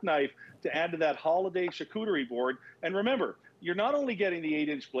perfect knife to add to that holiday charcuterie board. And remember, you're not only getting the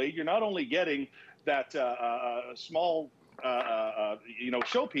 8-inch blade, you're not only getting that small you know,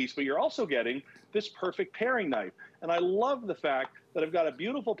 showpiece, but you're also getting this perfect paring knife. And I love the fact that I've got a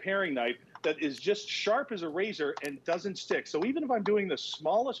beautiful paring knife that is just sharp as a razor and doesn't stick. So even if I'm doing the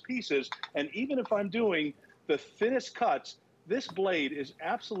smallest pieces, and even if I'm doing the thinnest cuts, this blade is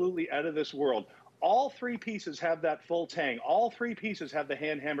absolutely out of this world. All three pieces have that full tang. All three pieces have the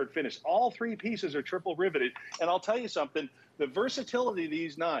hand-hammered finish. All three pieces are triple riveted. And I'll tell you something, the versatility of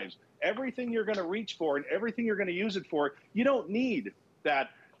these knives, everything you're going to reach for and everything you're going to use it for, you don't need that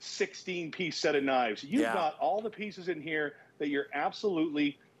 16-piece set of knives. You've got all the pieces in here that you're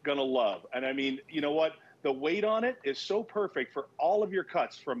absolutely going to love. And I mean, you know what? The weight on it is so perfect for all of your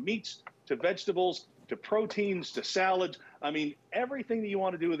cuts, from meats to vegetables to proteins to salads. I mean, everything that you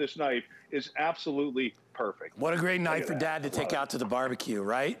want to do with this knife is absolutely perfect. What a great knife for Dad to take out to the barbecue,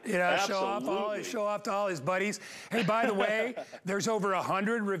 right? You know, show off to all his buddies. Hey, by the way, there's over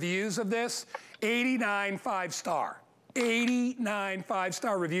 100 reviews of this, 89 5-star. 89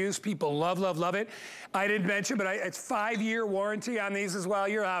 5-star reviews. People love, love, love it. I didn't mention, but it's 5-year warranty on these as well.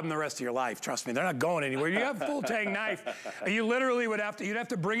 You're having the rest of your life. Trust me, they're not going anywhere. You have a full tang knife. You literally would have to, you'd have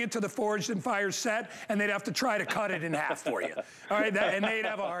to bring it to the Forged in Fire set, and they'd have to try to cut it in half for you. All right, and they'd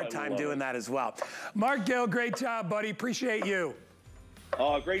have a hard time doing that as well. Mark Gill, great job, buddy. Appreciate you.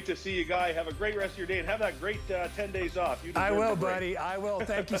 Oh, great to see you, Guy. Have a great rest of your day, and have that great 10 days off. You I will, buddy. I will.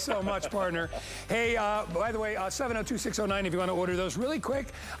 Thank you so much, partner. Hey, by the way, 702-609 if you want to order those really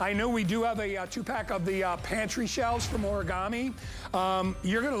quick. I know we do have a 2-pack of the pantry shelves from Origami.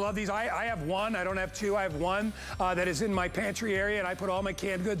 You're going to love these. I have one. I don't have two. I have one that is in my pantry area, and I put all my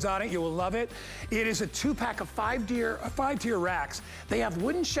canned goods on it. You will love it. It is a 2-pack of 5-tier racks. They have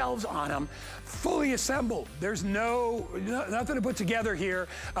wooden shelves on them, fully assembled. There's nothing to put together here.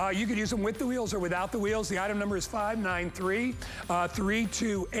 You could use them with the wheels or without the wheels. The item number is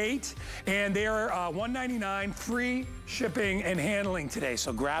 593328, and they are $199, free shipping and handling today.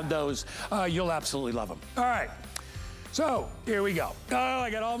 So grab those. You'll absolutely love them. All right. So here we go. Oh, I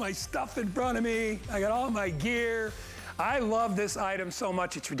got all my stuff in front of me. I got all my gear. I love this item so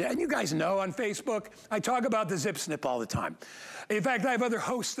much. It's ridiculous. And you guys know on Facebook, I talk about the Zip Snip all the time. In fact, I have other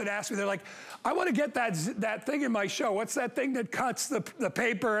hosts that ask me, they're like, I want to get that thing in my show. What's that thing that cuts the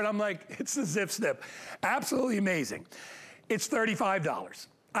paper? And I'm like, it's the Zip Snip. Absolutely amazing. It's $35.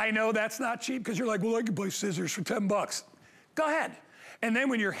 I know that's not cheap because you're like, well, I can buy scissors for 10 bucks. Go ahead. And then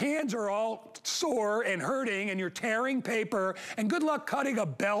when your hands are all sore and hurting and you're tearing paper, and good luck cutting a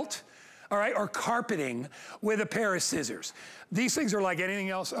belt, all right, or carpeting with a pair of scissors. These things are like anything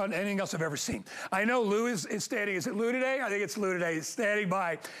else I've ever seen. I know Lou is standing. Is it Lou today? I think it's Lou today. He's standing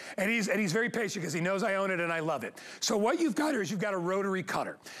by, and he's very patient because he knows I own it and I love it. So what you've got here is you've got a rotary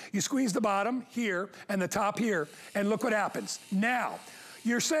cutter. You squeeze the bottom here and the top here, and look what happens. Now,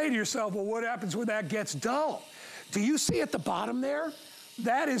 you're saying to yourself, well, what happens when that gets dull? Do you see at the bottom there?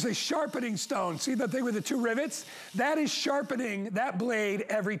 That is a sharpening stone. See that thing with the 2 rivets? That is sharpening that blade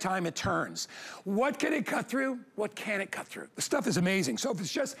every time it turns. What can it cut through? What can it cut through? The stuff is amazing. So if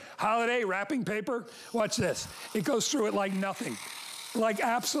it's just holiday wrapping paper, watch this. It goes through it like nothing. Like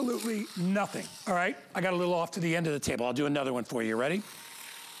absolutely nothing, all right? I got a little off to the end of the table. I'll do another one for you. Ready?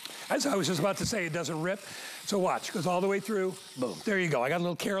 As I was just about to say, it doesn't rip. So watch, it goes all the way through, boom. There you go. I got a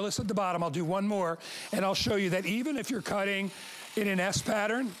little careless at the bottom. I'll do one more, and I'll show you that even if you're cutting in an S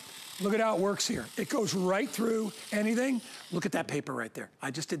pattern, look at how it works here. It goes right through anything. Look at that paper right there. I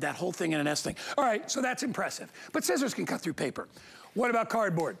just did that whole thing in an S thing. All right, so that's impressive. But scissors can cut through paper. What about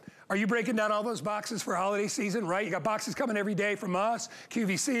cardboard? Are you breaking down all those boxes for holiday season, right? You got boxes coming every day from us,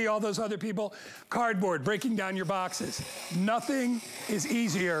 QVC, all those other people. Cardboard, breaking down your boxes. Nothing is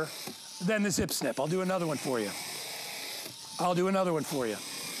easier than the zip snip. I'll do another one for you. I'll do another one for you.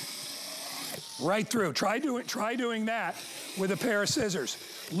 Right through. Try doing that with a pair of scissors.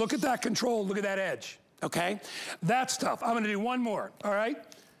 Look at that control, look at that edge, okay? That's tough. I'm gonna do one more, all right?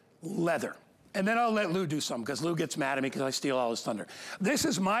 Leather. And then I'll let Lou do some, because Lou gets mad at me because I steal all his thunder. This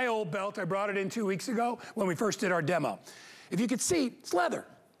is my old belt. I brought it in 2 weeks ago when we first did our demo. If you could see, it's leather,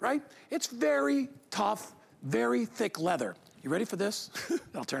 right? It's very tough, very thick leather. You ready for this?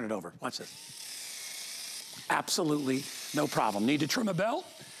 I'll turn it over. Watch this. Absolutely no problem. Need to trim a belt?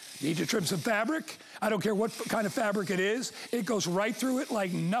 Need to trim some fabric? I don't care what kind of fabric it is. It goes right through it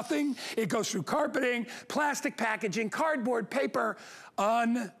like nothing. It goes through carpeting, plastic packaging, cardboard, paper.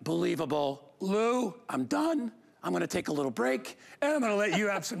 Unbelievable. Lou, I'm done. I'm gonna take a little break, and I'm gonna let you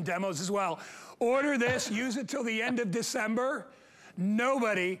have some demos as well. Order this, use it till the end of December.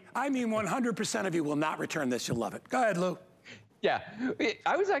 Nobody, I mean 100% of you will not return this. You'll love it. Go ahead, Lou. Yeah,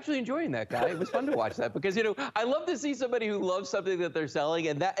 I was actually enjoying that, Guy. It was fun to watch that because, you know, I love to see somebody who loves something that they're selling,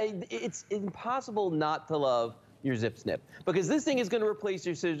 and that it's impossible not to love your zip snip, because this thing is going to replace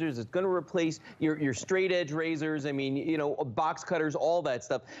your scissors. It's going to replace your straight edge razors. I mean, you know, box cutters, all that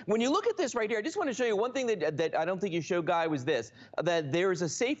stuff. When you look at this right here, I just want to show you one thing that I don't think you showed, Guy, was this, that there's a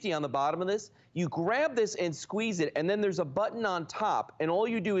safety on the bottom of this. You grab this and squeeze it, and then there's a button on top, and all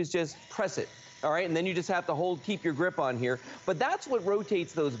you do is just press it. All right, and then you just have to keep your grip on here. But that's what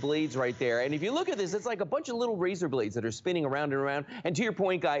rotates those blades right there. And if you look at this, it's like a bunch of little razor blades that are spinning around and around. And to your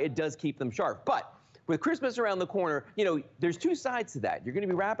point, Guy, it does keep them sharp. But with Christmas around the corner, you know, there's 2 sides to that. You're going to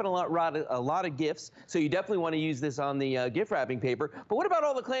be wrapping a lot of gifts, so you definitely want to use this on the gift wrapping paper. But what about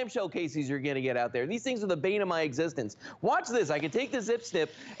all the clamshell cases you're going to get out there? These things are the bane of my existence. Watch this. I can take the zip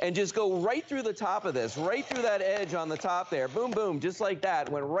snip and just go right through the top of this, right through that edge on the top there. Boom, boom, just like that.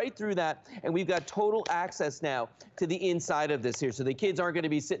 Went right through that, and we've got total access now to the inside of this here. So the kids aren't going to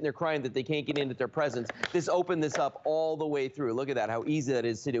be sitting there crying that they can't get into their presents. This opened this up all the way through. Look at that, how easy that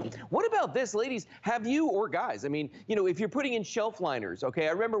is to do. What about this, ladies? Have you, or guys, I mean, you know, if you're putting in shelf liners, okay,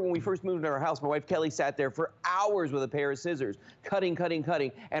 I remember when we first moved into our house, my wife Kelly sat there for hours with a pair of scissors, cutting,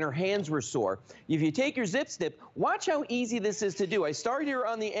 and her hands were sore. If you take your zip snip, watch how easy this is to do. I start here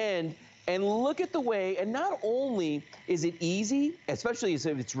on the end, and look at the way, and not only is it easy, especially if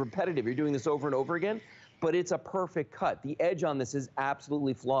it's repetitive, you're doing this over and over again, but it's a perfect cut. The edge on this is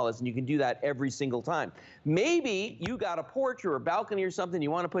absolutely flawless, and you can do that every single time. Maybe you got a porch or a balcony or something, you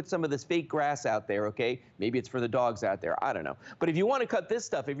want to put some of this fake grass out there, okay? Maybe it's for the dogs out there, I don't know. But if you want to cut this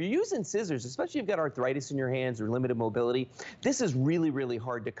stuff, if you're using scissors, especially if you've got arthritis in your hands or limited mobility, this is really, really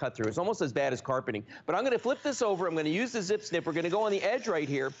hard to cut through. It's almost as bad as carpeting. But I'm going to flip this over. I'm going to use the zip snip. We're going to go on the edge right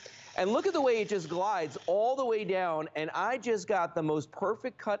here. And look at the way it just glides all the way down, and I just got the most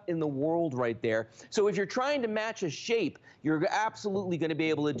perfect cut in the world right there. So if you're trying to match a shape, you're absolutely going to be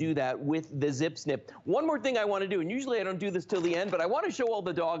able to do that with the zip snip. One more thing I want to do, and usually I don't do this till the end, but I want to show all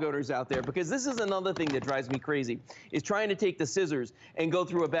the dog owners out there, because this is another thing that drives me crazy, is trying to take the scissors and go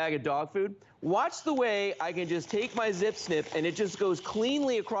through a bag of dog food. Watch the way I can just take my zip snip and it just goes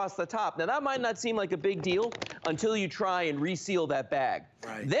cleanly across the top. Now that might not seem like a big deal until you try and reseal that bag.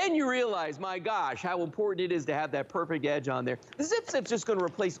 Right. Then you realize, my gosh, how important it is to have that perfect edge on there. The zip snip's just going to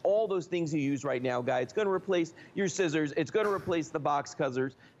replace all those things you use right now, Guy. It's going to replace your scissors. It's going to replace the box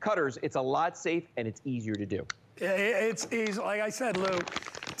cutters. It's a lot safe and it's easier to do. He's like I said, Lou,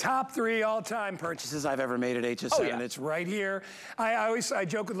 top 3 all-time purchases I've ever made at HSN. Oh, yeah. And it's right here. I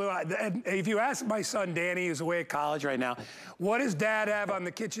joke with Lou, and if you ask my son Danny, who's away at college right now, what does Dad have on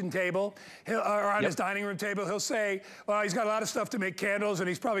the kitchen table or on his dining room table? He'll say, well, he's got a lot of stuff to make candles, and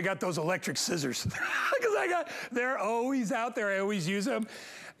he's probably got those electric scissors. Because they're always out there. I always use them.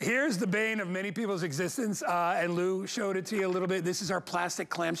 Here's the bane of many people's existence, and Lou showed it to you a little bit. This is our plastic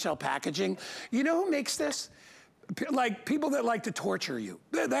clamshell packaging. You know who makes this? Like people that like to torture you.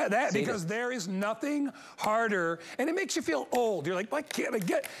 Because there is nothing harder, and it makes you feel old. You're like, why can't I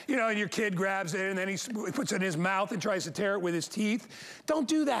get, you know, and your kid grabs it and then he puts it in his mouth and tries to tear it with his teeth. Don't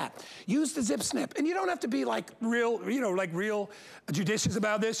do that. Use the zip snip. And you don't have to be like real, you know, like real judicious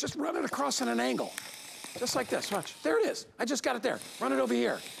about this. Just run it across at an angle. Just like this, watch. There it is. I just got it there. Run it over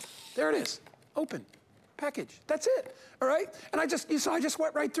here. There it is. Open. Package. That's it. All right? And I just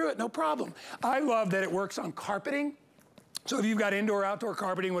went right through it, no problem. I love that it works on carpeting. So if you've got indoor, outdoor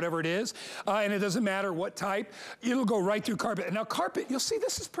carpeting, whatever it is, and it doesn't matter what type, it'll go right through carpet. And now carpet, you'll see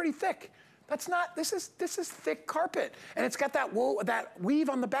this is pretty thick. That's not, this is thick carpet. And it's got that weave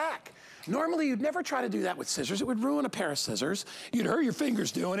on the back. Normally, you'd never try to do that with scissors. It would ruin a pair of scissors. You'd hurt your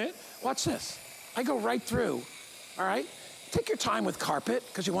fingers doing it. Watch this. I go right through, all right? Take your time with carpet,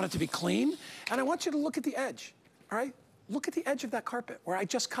 because you want it to be clean. And I want you to look at the edge, all right? Look at the edge of that carpet where I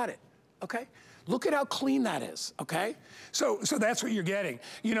just cut it, okay? Look at how clean that is, okay? So that's what you're getting.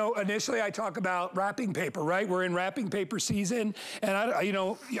 You know, initially I talk about wrapping paper, right? We're in wrapping paper season, and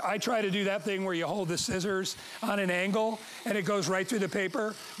I try to do that thing where you hold the scissors on an angle and it goes right through the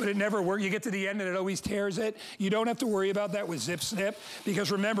paper, but it never works. You get to the end and it always tears it. You don't have to worry about that with Zip Snip,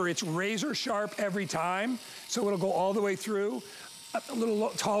 because remember, it's razor sharp every time, so it'll go all the way through. A little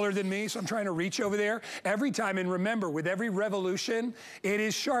taller than me, so I'm trying to reach over there every time. And remember, with every revolution, it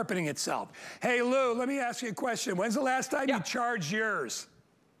is sharpening itself. Hey, Lou, let me ask you a question. When's the last time you charged yours?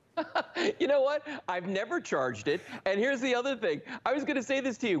 You know what? I've never charged it. And here's the other thing. I was going to say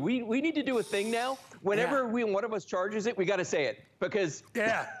this to you. We need to do a thing now. Whenever one of us charges it, we got to say it, because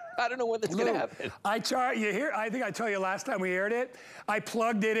I don't know when that's going to happen. I think I told you last time we aired it, I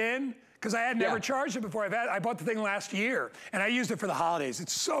plugged it in, because I had never charged it before. I bought the thing last year, and I used it for the holidays.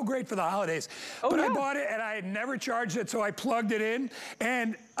 It's so great for the holidays. But I bought it, and I had never charged it, so I plugged it in,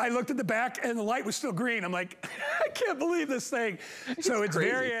 and I looked at the back, and the light was still green. I'm like, I can't believe this thing. So it's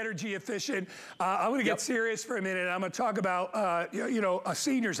very energy efficient. I'm going to get serious for a minute. I'm going to talk about,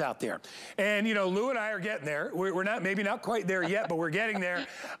 seniors out there. And, you know, Lou and I are getting there. We're not, maybe not quite there yet, but we're getting there.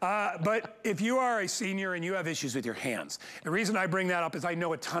 But if you are a senior and you have issues with your hands, the reason I bring that up is I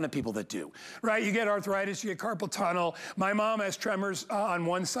know a ton of people that do, right? You get arthritis, you get carpal tunnel. My mom has tremors on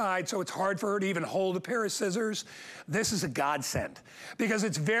one side, so it's hard for her to even hold a pair of scissors. This is a godsend, because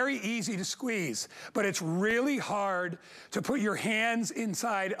it's very easy to squeeze, but it's really hard to put your hands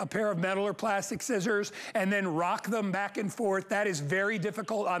inside a pair of metal or plastic scissors and then rock them back and forth. That is very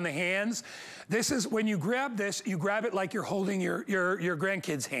difficult on the hands. This is, when you grab this, you grab it like you're holding your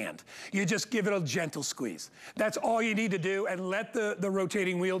grandkid's hand. You just give it a gentle squeeze. That's all you need to do, and let the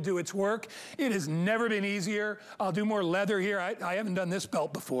rotating wheel do its work. It has never been easier. I'll do more leather here. I haven't done this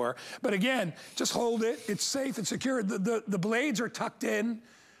belt before. But again, just hold it. It's safe and secure. The blades are tucked in.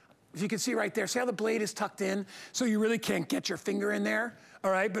 If you can see right there, see how the blade is tucked in? So you really can't get your finger in there.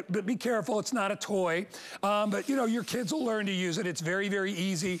 All right, but be careful, it's not a toy. But you know, your kids will learn to use it. It's very, very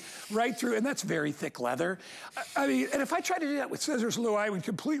easy, right through, and that's very thick leather. I mean, and if I tried to do that with scissors, Lou, I would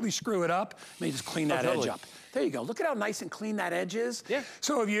completely screw it up. Let me just clean that edge up. There you go, look at how nice and clean that edge is. Yeah.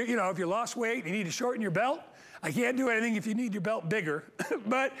 So if if you lost weight, you need to shorten your belt, I can't do anything if you need your belt bigger,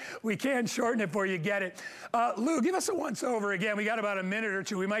 but we can shorten it for you, get it. Lou, give us a once over again. We got about a minute or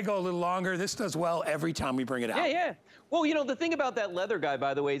two. We might go a little longer. This does well every time we bring it out. Yeah. Well, you know, the thing about that leather guy,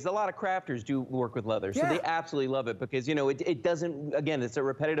 by the way, is a lot of crafters do work with leather. So they absolutely love it, because, you know, it doesn't, again, it's a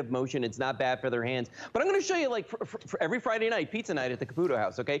repetitive motion. It's not bad for their hands. But I'm going to show you, like, for every Friday night, pizza night at the Caputo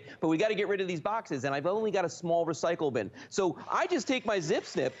House, okay? But we got to get rid of these boxes, and I've only got a small recycle bin. So I just take my Zip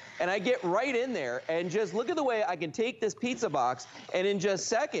Snip, and I get right in there, and just look at the way I can take this pizza box, and in just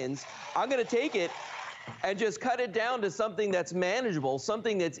seconds, I'm going to take it and just cut it down to something that's manageable,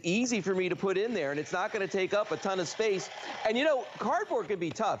 something that's easy for me to put in there, and it's not going to take up a ton of space. And you know, cardboard can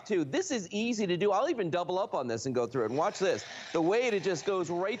be tough too. This is easy to do. I'll even double up on this and go through it. And watch this. The way it just goes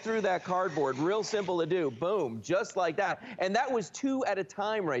right through that cardboard, real simple to do. Boom, just like that. And that was 2 at a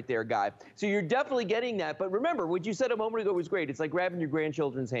time right there, Guy. So you're definitely getting that. But remember, what you said a moment ago was great. It's like grabbing your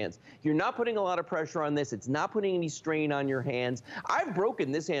grandchildren's hands. You're not putting a lot of pressure on this. It's not putting any strain on your hands. I've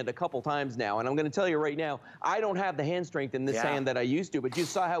broken this hand a couple times now, and I'm going to tell you right right now. I don't have the hand strength in this hand that I used to, but you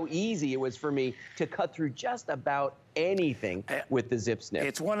saw how easy it was for me to cut through just about anything with the Zip Snip.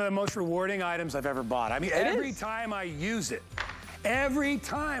 It's one of the most rewarding items I've ever bought. I mean, every time I use it, every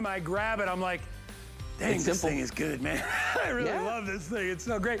time I grab it, I'm like, dang, this thing is good, man. I really love this thing. It's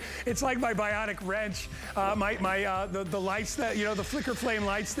so great. It's like my bionic wrench, the lights that, you know, the flicker flame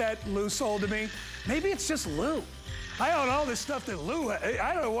lights that Lou sold to me. Maybe it's just Lou. I own all this stuff that Lou,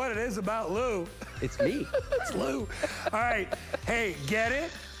 I don't know what it is about Lou. It's me. It's Lou. All right, hey, get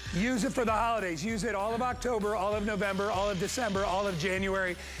it. Use it for the holidays. Use it all of October, all of November, all of December, all of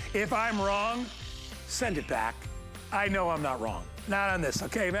January. If I'm wrong, send it back. I know I'm not wrong. Not on this,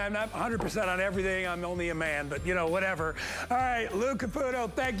 okay, man? I'm not 100% on everything. I'm only a man, but, you know, whatever. All right, Lou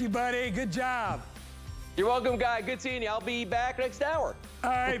Caputo, thank you, buddy. Good job. You're welcome, Guy. Good seeing you. I'll be back next hour. All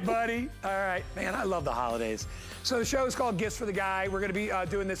right, buddy. All right. Man, I love the holidays. So the show is called Gifts for the Guy. We're going to be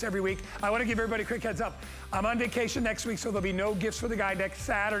doing this every week. I want to give everybody a quick heads up. I'm on vacation next week, so there'll be no Gifts for the Guy next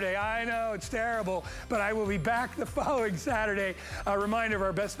Saturday. I know, it's terrible, but I will be back the following Saturday. A reminder of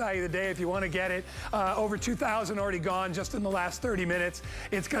our best value of the day if you want to get it. Over 2,000 already gone just in the last 30 minutes.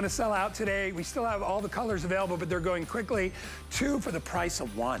 It's going to sell out today. We still have all the colors available, but they're going quickly. 2 for the price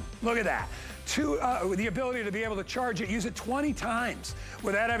of 1. Look at that. 2, with the ability to be able to charge it, use it 20 times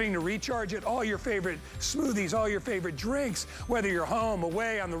without having to recharge it. All your favorite smoothies, all your favorite drinks, whether you're home,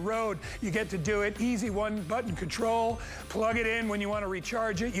 away, on the road, you get to do it. Easy one-button control. Plug it in when you want to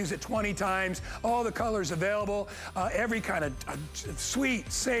recharge it. Use it 20 times. All the colors available. Every kind of sweet,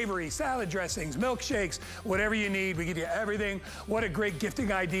 savory, salad dressings, milkshakes, whatever you need. We give you everything. What a great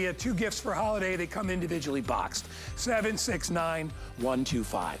gifting idea. 2 gifts for holiday. They come individually boxed.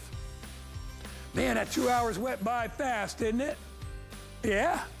 769-125. Man, that 2 hours went by fast, didn't it?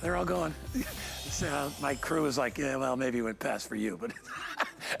 Yeah, they're all going. So my crew is like, yeah, well, maybe it went past for you, but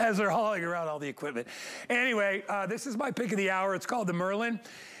as they're hauling around all the equipment. Anyway, this is my pick of the hour. It's called the Merlin.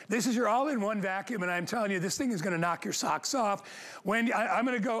 This is your all-in-one vacuum, and I'm telling you, this thing is going to knock your socks off. Wendy, I'm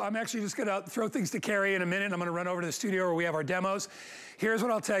going to go. I'm actually just going to throw things to Carrie in a minute. I'm going to run over to the studio where we have our demos. Here's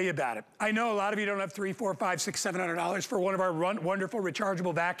what I'll tell you about it. I know a lot of you don't have $300, $400, $500, $600, $700 for one of our wonderful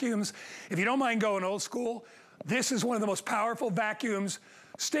rechargeable vacuums. If you don't mind going old school, this is one of the most powerful vacuums,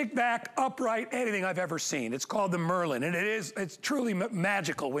 stick back, upright, anything I've ever seen. It's called the Merlin, and it's truly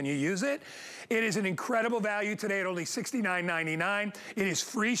magical when you use it. It is an incredible value today at only $69.99. It is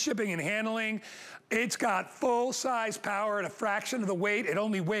free shipping and handling. It's got full-size power at a fraction of the weight. It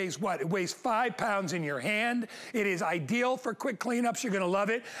only weighs what? It weighs 5 pounds in your hand. It is ideal for quick cleanups. You're gonna love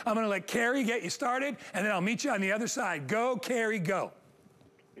it. I'm gonna let Carrie get you started, and then I'll meet you on the other side. Go, Carrie, go.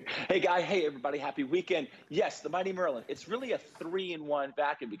 Hey, Guy. Hey, everybody. Happy weekend. Yes, the Mighty Merlin. It's really a 3-in-1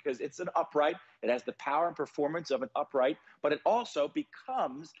 vacuum because it's an upright. It has the power and performance of an upright, but it also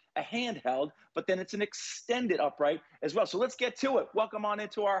becomes a handheld, but then it's an extended upright as well. So let's get to it. Welcome on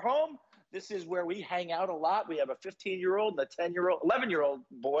into our home. This is where we hang out a lot. We have a 15-year-old and a 10-year-old, 11-year-old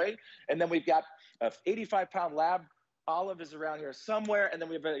boy, and then we've got an 85-pound lab. Olive is around here somewhere, and then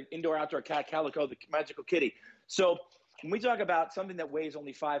we have an indoor-outdoor cat, Calico, the magical kitty. So when we talk about something that weighs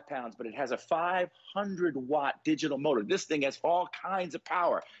only 5 pounds, but it has a 500-watt digital motor, this thing has all kinds of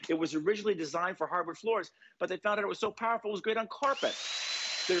power. It was originally designed for hardwood floors, but they found out it was so powerful it was great on carpet.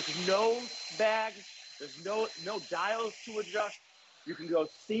 There's no bags. There's no dials to adjust. You can go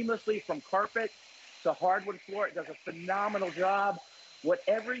seamlessly from carpet to hardwood floor. It does a phenomenal job.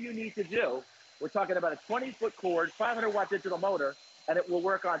 Whatever you need to do, we're talking about a 20-foot cord, 500-watt digital motor, and it will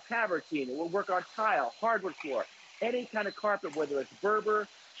work on travertine. It will work on tile, hardwood floor. Any kind of carpet, whether it's Berber,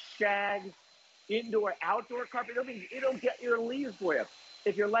 shag, indoor, outdoor carpet, it'll get your leaves for you.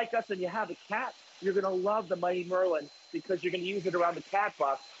 If you're like us and you have a cat, you're going to love the Mighty Merlin because you're going to use it around the cat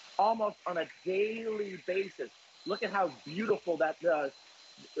box almost on a daily basis. Look at how beautiful that does,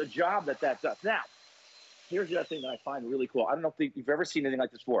 the job that does. Now, here's the other thing that I find really cool. I don't know if you've ever seen anything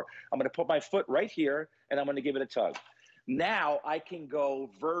like this before. I'm going to put my foot right here, and I'm going to give it a tug. Now I can go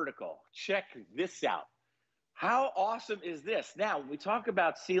vertical. Check this out. How awesome is this? Now, when we talk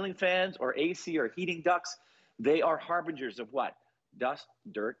about ceiling fans or AC or heating ducts, they are harbingers of what? Dust,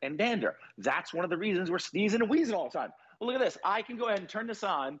 dirt, and dander. That's one of the reasons we're sneezing and wheezing all the time. Well, look at this. I can go ahead and turn this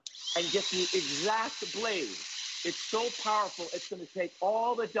on and get the exact blaze. It's so powerful, it's going to take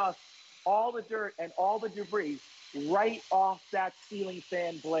all the dust, all the dirt, and all the debris right off that ceiling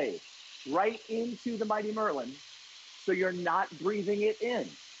fan blade, right into the Mighty Merlin, so you're not breathing it in.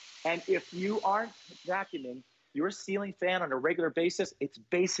 And if you aren't vacuuming your ceiling fan on a regular basis, it's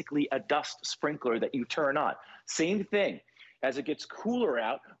basically a dust sprinkler that you turn on. Same thing. As it gets cooler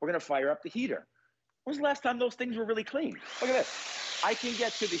out, we're going to fire up the heater. When was the last time those things were really clean? Look at this. I can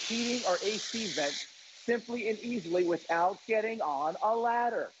get to the heating or AC vent simply and easily without getting on a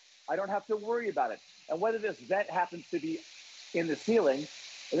ladder. I don't have to worry about it. And whether this vent happens to be in the ceiling,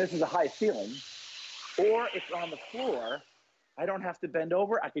 and this is a high ceiling, or it's on the floor, I don't have to bend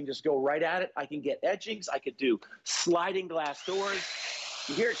over. I can just go right at it. I can get edgings. I could do sliding glass doors.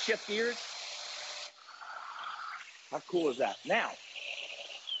 You hear it shift gears? How cool is that? Now,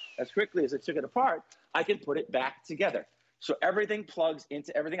 as quickly as I took it apart, I can put it back together. So everything plugs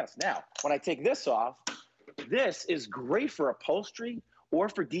into everything else. Now, when I take this off, this is great for upholstery or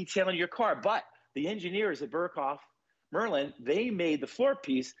for detailing your car. But the engineers at Burkhoff Merlin, they made the floor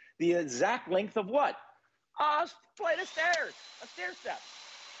piece the exact length of what? A flight of stairs, a stair step.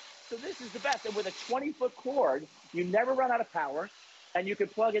 So this is the best. And with a 20-foot cord, you never run out of power, and you can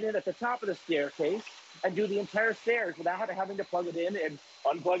plug it in at the top of the staircase and do the entire stairs without having to plug it in and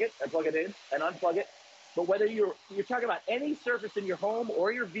unplug it and plug it in and unplug it. But whether you're talking about any surface in your home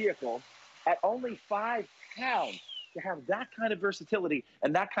or your vehicle, at only 5 pounds, to have that kind of versatility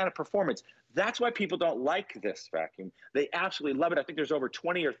and that kind of performance, that's why people don't like this vacuum. They absolutely love it. I think there's over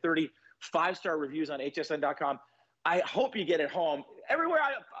 20 or 30 5-star reviews on hsn.com. I hope you get it home. Everywhere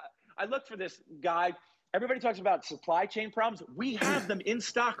I look for this, Guy, everybody talks about supply chain problems. We have them in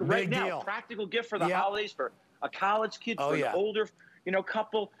stock right now. Deal. Practical gift for the holidays, for a college kid, for an older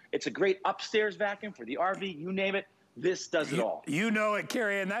couple. It's a great upstairs vacuum for the RV, you name it. This does it all. You know it,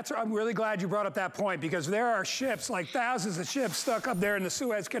 Carrie, and I'm really glad you brought up that point, because there are ships, like thousands of ships stuck up there in the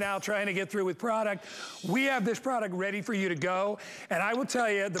Suez Canal trying to get through with product. We have this product ready for you to go, and I will tell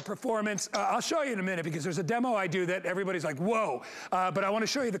you the performance, I'll show you in a minute, because there's a demo I do that everybody's like, whoa, but I want to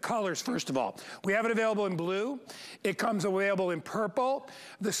show you the colors first of all. We have it available in blue. It comes available in purple,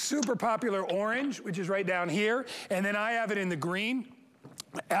 the super popular orange, which is right down here, and then I have it in the green.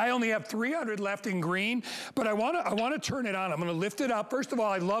 I only have 300 left in green, but I want to turn it on. I'm going to lift it up. First of all,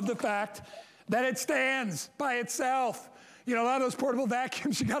 I love the fact that it stands by itself. You know, a lot of those portable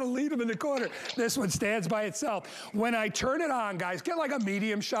vacuums, you got to leave them in the corner. This one stands by itself. When I turn it on, guys, get like a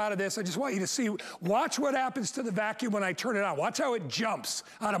medium shot of this. I just want you to see, watch what happens to the vacuum when I turn it on. Watch how it jumps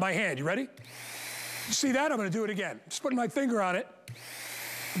out of my hand. You ready? You see that? I'm going to do it again. Just putting my finger on it.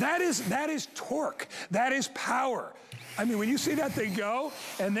 That is torque. That is power. I mean, when you see that thing go,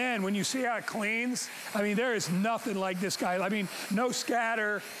 and then when you see how it cleans, I mean, there is nothing like this guy. I mean, no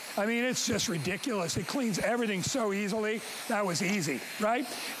scatter. I mean, it's just ridiculous. It cleans everything so easily. That was easy, right?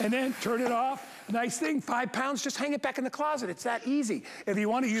 And then turn it off. Nice thing, 5 pounds, just hang it back in the closet. It's that easy. If you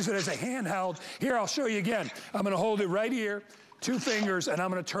want to use it as a handheld, here, I'll show you again. I'm going to hold it right here, 2 fingers, and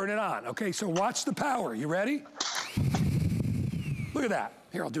I'm going to turn it on. Okay, so watch the power. You ready? Look at that.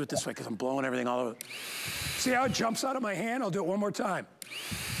 Here, I'll do it this way because I'm blowing everything all over. See how it jumps out of my hand? I'll do it one more time.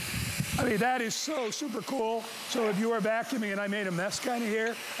 I mean, that is so super cool. So if you were vacuuming and I made a mess kind of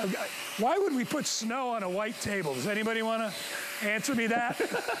here, why would we put snow on a white table? Does anybody want to answer me that?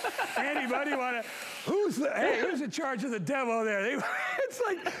 Anybody want to? Who's in charge of the demo there? It's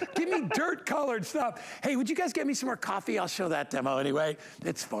like, give me dirt-colored stuff. Hey, would you guys get me some more coffee? I'll show that demo anyway.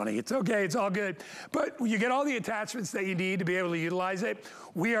 It's funny. It's okay. It's all good. But you get all the attachments that you need to be able to utilize it.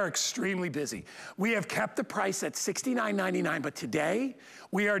 We are extremely busy. We have kept the price at $69.99, but today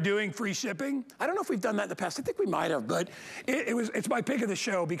we are doing free shipping. I don't know if we've done that in the past. I think we might have, but it's my pick of the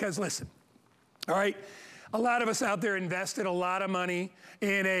show because, listen, all right, a lot of us out there invested a lot of money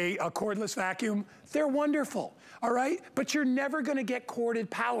in a cordless vacuum. They're wonderful, all right? But you're never gonna get corded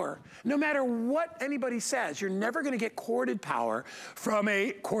power. No matter what anybody says, you're never gonna get corded power from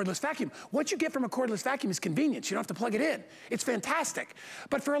a cordless vacuum. What you get from a cordless vacuum is convenience. You don't have to plug it in. It's fantastic.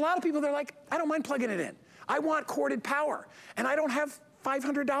 But for a lot of people, they're like, I don't mind plugging it in. I want corded power, and I don't have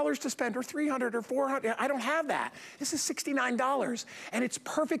 $500 to spend, or $300 or $400. I don't have that. This is $69, and it's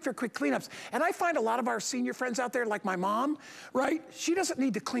perfect for quick cleanups. And I find a lot of our senior friends out there, like my mom, right? She doesn't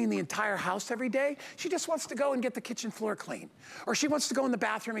need to clean the entire house every day. She just wants to go and get the kitchen floor clean. Or she wants to go in the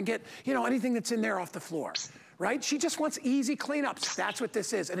bathroom and get, you know, anything that's in there off the floor, right? She just wants easy cleanups. That's what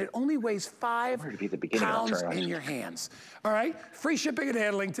this is. And it only weighs 5 pounds in your hands. All right? Free shipping and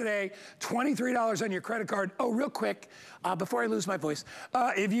handling today. $23 on your credit card. Oh, real quick, before I lose my voice,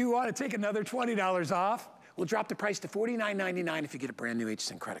 if you want to take another $20 off, we'll drop the price to $49.99 if you get a brand new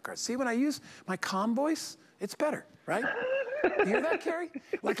HSN credit card. See, when I use my calm voice, it's better, right? You hear that, Carrie?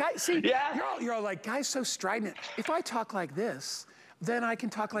 Like, you're all like, Guy's so strident. If I talk like this, then I can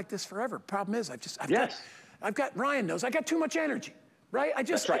talk like this forever. Problem is, I've got, Ryan knows, I got too much energy, right?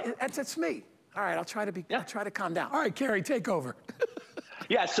 That's me. All right, I'll try to calm down. All right, Carrie, take over.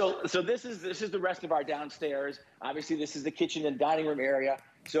 Yeah, so this is the rest of our downstairs. Obviously, this is the kitchen and dining room area.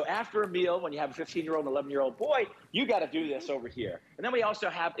 So after a meal, when you have a 15-year-old and 11-year-old boy, you got to do this over here. And then we also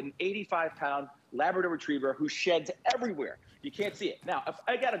have an 85-pound Labrador Retriever who sheds everywhere. You can't see it. Now, if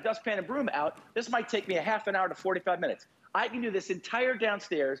I got a dustpan and broom out, this might take me a half an hour to 45 minutes. I can do this entire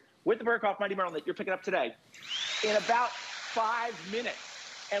downstairs with the Berghoff Mighty Merlin that you're picking up today in about 5 minutes.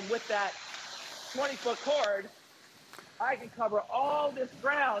 And with that 20-foot cord, I can cover all this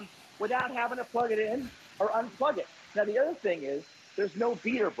ground without having to plug it in or unplug it. Now, the other thing is there's no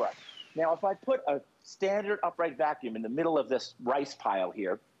beater brush. Now, if I put a standard upright vacuum in the middle of this rice pile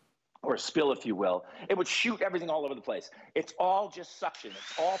here, or spill, if you will, it would shoot everything all over the place. It's all just suction.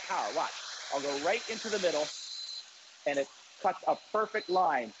 It's all power. Watch. I'll go right into the middle, and it cuts a perfect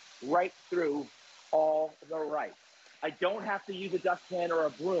line right through all the rice. I don't have to use a dustpan or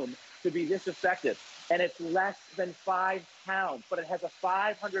a broom to be this effective. And it's less than 5 pounds, but it has a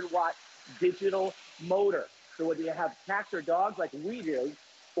 500-watt digital motor. So whether you have cats or dogs like we do,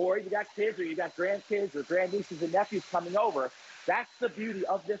 or you got kids or you got grandkids or grandnieces and nephews coming over, that's the beauty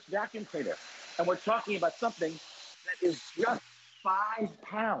of this vacuum cleaner. And we're talking about something that is just 5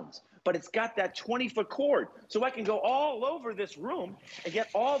 pounds, but it's got that 20-foot cord. So I can go all over this room and get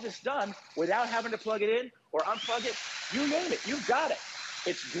all this done without having to plug it in or unplug it. You name it, you've got it.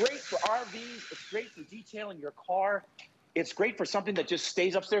 It's great for RVs. It's great for detailing your car. It's great for something that just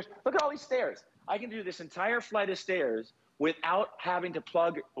stays upstairs. Look at all these stairs. I can do this entire flight of stairs without having to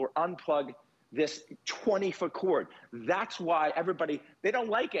plug or unplug this 20-foot cord. That's why everybody, they don't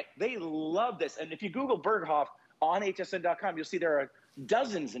like it. They love this. And if you Google Berghoff on hsn.com, you'll see there are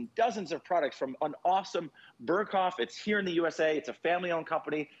dozens and dozens of products from an awesome Berghoff. It's here in the USA. It's a family-owned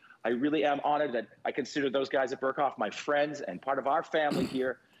company. I really am honored that I consider those guys at Berghoff my friends and part of our family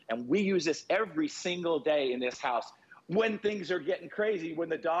here. And we use this every single day in this house when things are getting crazy, when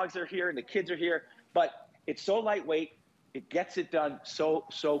the dogs are here and the kids are here. But it's so lightweight. It gets it done so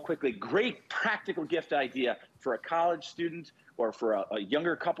quickly. Great practical gift idea for a college student or for a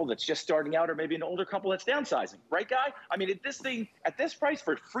younger couple that's just starting out, or maybe an older couple that's downsizing. Right, Guy? I mean, this thing, at this price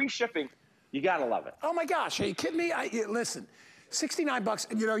for free shipping, you got to love it. Oh, my gosh. Are you kidding me? Listen, 69 bucks.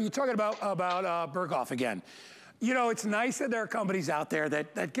 You know, you're talking about Berghoff again. You know, it's nice that there are companies out there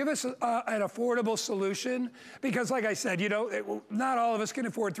that give us an affordable solution because, like I said, you know, not all of us can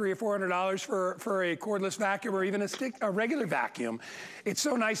afford $300 or $400 for a cordless vacuum or even a regular vacuum. It's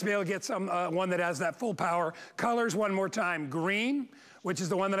so nice to be able to get one that has that full power. Colors, one more time, green, which is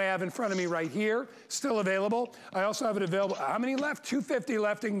the one that I have in front of me right here, still available. I also have it available. How many left? 250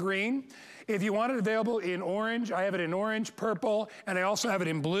 left in green. If you want it available in orange, I have it in orange, purple, and I also have it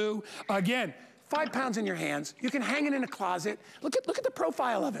in blue. Again, 5 pounds in your hands. You can hang it in a closet. Look at the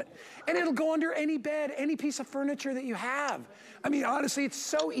profile of it. And it'll go under any bed, any piece of furniture that you have. I mean, honestly, it's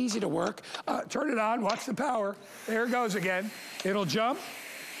so easy to work. Turn it on, watch the power. There it goes again. It'll jump.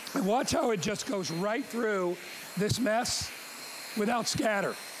 And watch how it just goes right through this mess without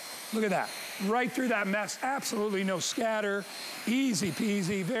scatter. Look at that. Right through that mess. Absolutely no scatter. Easy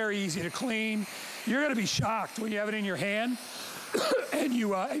peasy, very easy to clean. You're gonna be shocked when you have it in your hand and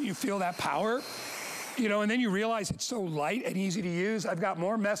you feel that power, you know, and then you realize it's so light and easy to use. I've got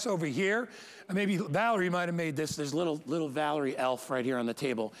more mess over here. Maybe Valerie might have made this. There's little Valerie elf right here on the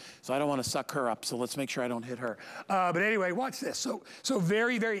table, so I don't want to suck her up, so let's make sure I don't hit her. But anyway, watch this. So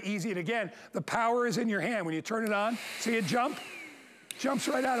very, very easy. And again, the power is in your hand. When you turn it on, see it jump? Jumps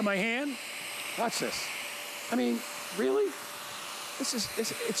right out of my hand. Watch this. I mean, really?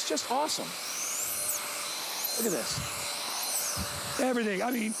 It's just awesome. Look at this. Everything.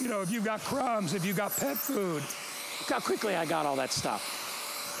 I mean, you know, if you've got crumbs, if you've got pet food, look how quickly I got all that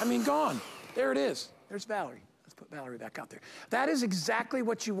stuff. I mean, gone. There it is. There's Valerie. Let's put Valerie back out there. That is exactly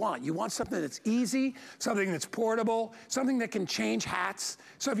what you want. You want something that's easy, something that's portable, something that can change hats.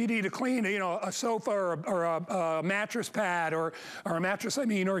 So if you need to clean, you know, a sofa or a mattress pad or a mattress, I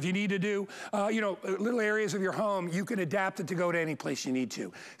mean, or if you need to do, you know, little areas of your home, you can adapt it to go to any place you need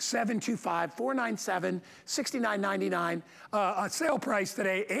to. 725-497-6999. A sale price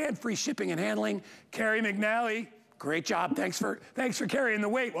today and free shipping and handling. Carrie McNally, great job. Thanks for carrying the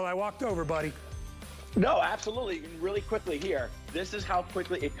weight while I walked over, buddy. No, absolutely. Really quickly here, this is how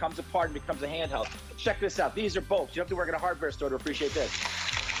quickly it comes apart and becomes a handheld. Check this out. These are bolts. You don't have to work at a hardware store to appreciate this.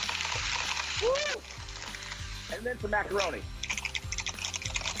 Woo! And then some macaroni.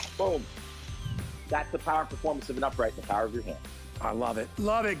 Boom. That's the power and performance of an upright, the power of your hand. I love it.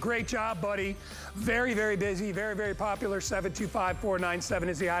 Love it. Great job, buddy. Very, very busy. Very, very popular. 725-497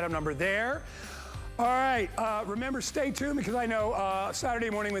 is the item number there. All right, remember, stay tuned because I know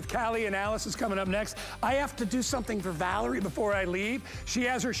Saturday Morning with Callie and Alice is coming up next. I have to do something for Valerie before I leave. She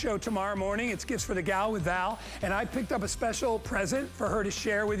has her show tomorrow morning. It's Gifts for the Gal with Val, and I picked up a special present for her to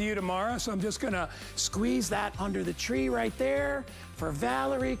share with you tomorrow, so I'm just gonna squeeze that under the tree right there for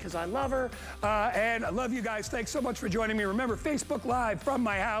Valerie, because I love her. And I love you guys. Thanks so much for joining me. Remember, Facebook Live from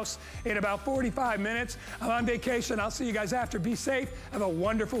my house in about 45 minutes. I'm on vacation. I'll see you guys after. Be safe. Have a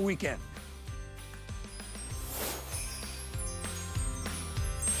wonderful weekend.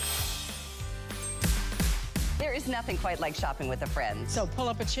 There is nothing quite like shopping with a friend. So pull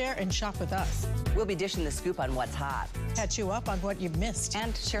up a chair and shop with us. We'll be dishing the scoop on what's hot. Catch you up on what you've missed.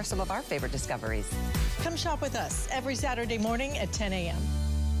 And share some of our favorite discoveries. Come shop with us every Saturday morning at 10 a.m.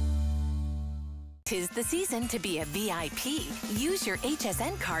 'Tis the season to be a VIP. Use your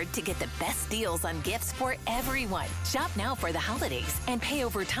HSN card to get the best deals on gifts for everyone. Shop now for the holidays and pay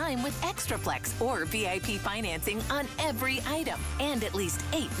over time with ExtraFlex or VIP financing on every item. And at least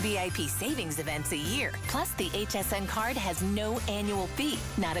 8 VIP savings events a year. Plus, the HSN card has no annual fee.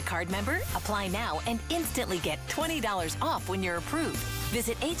 Not a card member? Apply now and instantly get $20 off when you're approved.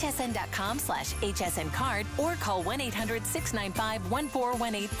 Visit hsn.com/HSN card or call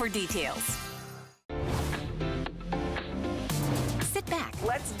 1-800-695-1418 for details. Sit back.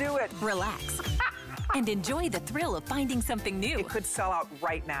 Let's do it. Relax. And enjoy the thrill of finding something new. It could sell out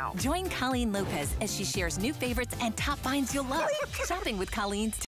right now. Join Colleen Lopez as she shares new favorites and top finds you'll love. Shopping with Colleen's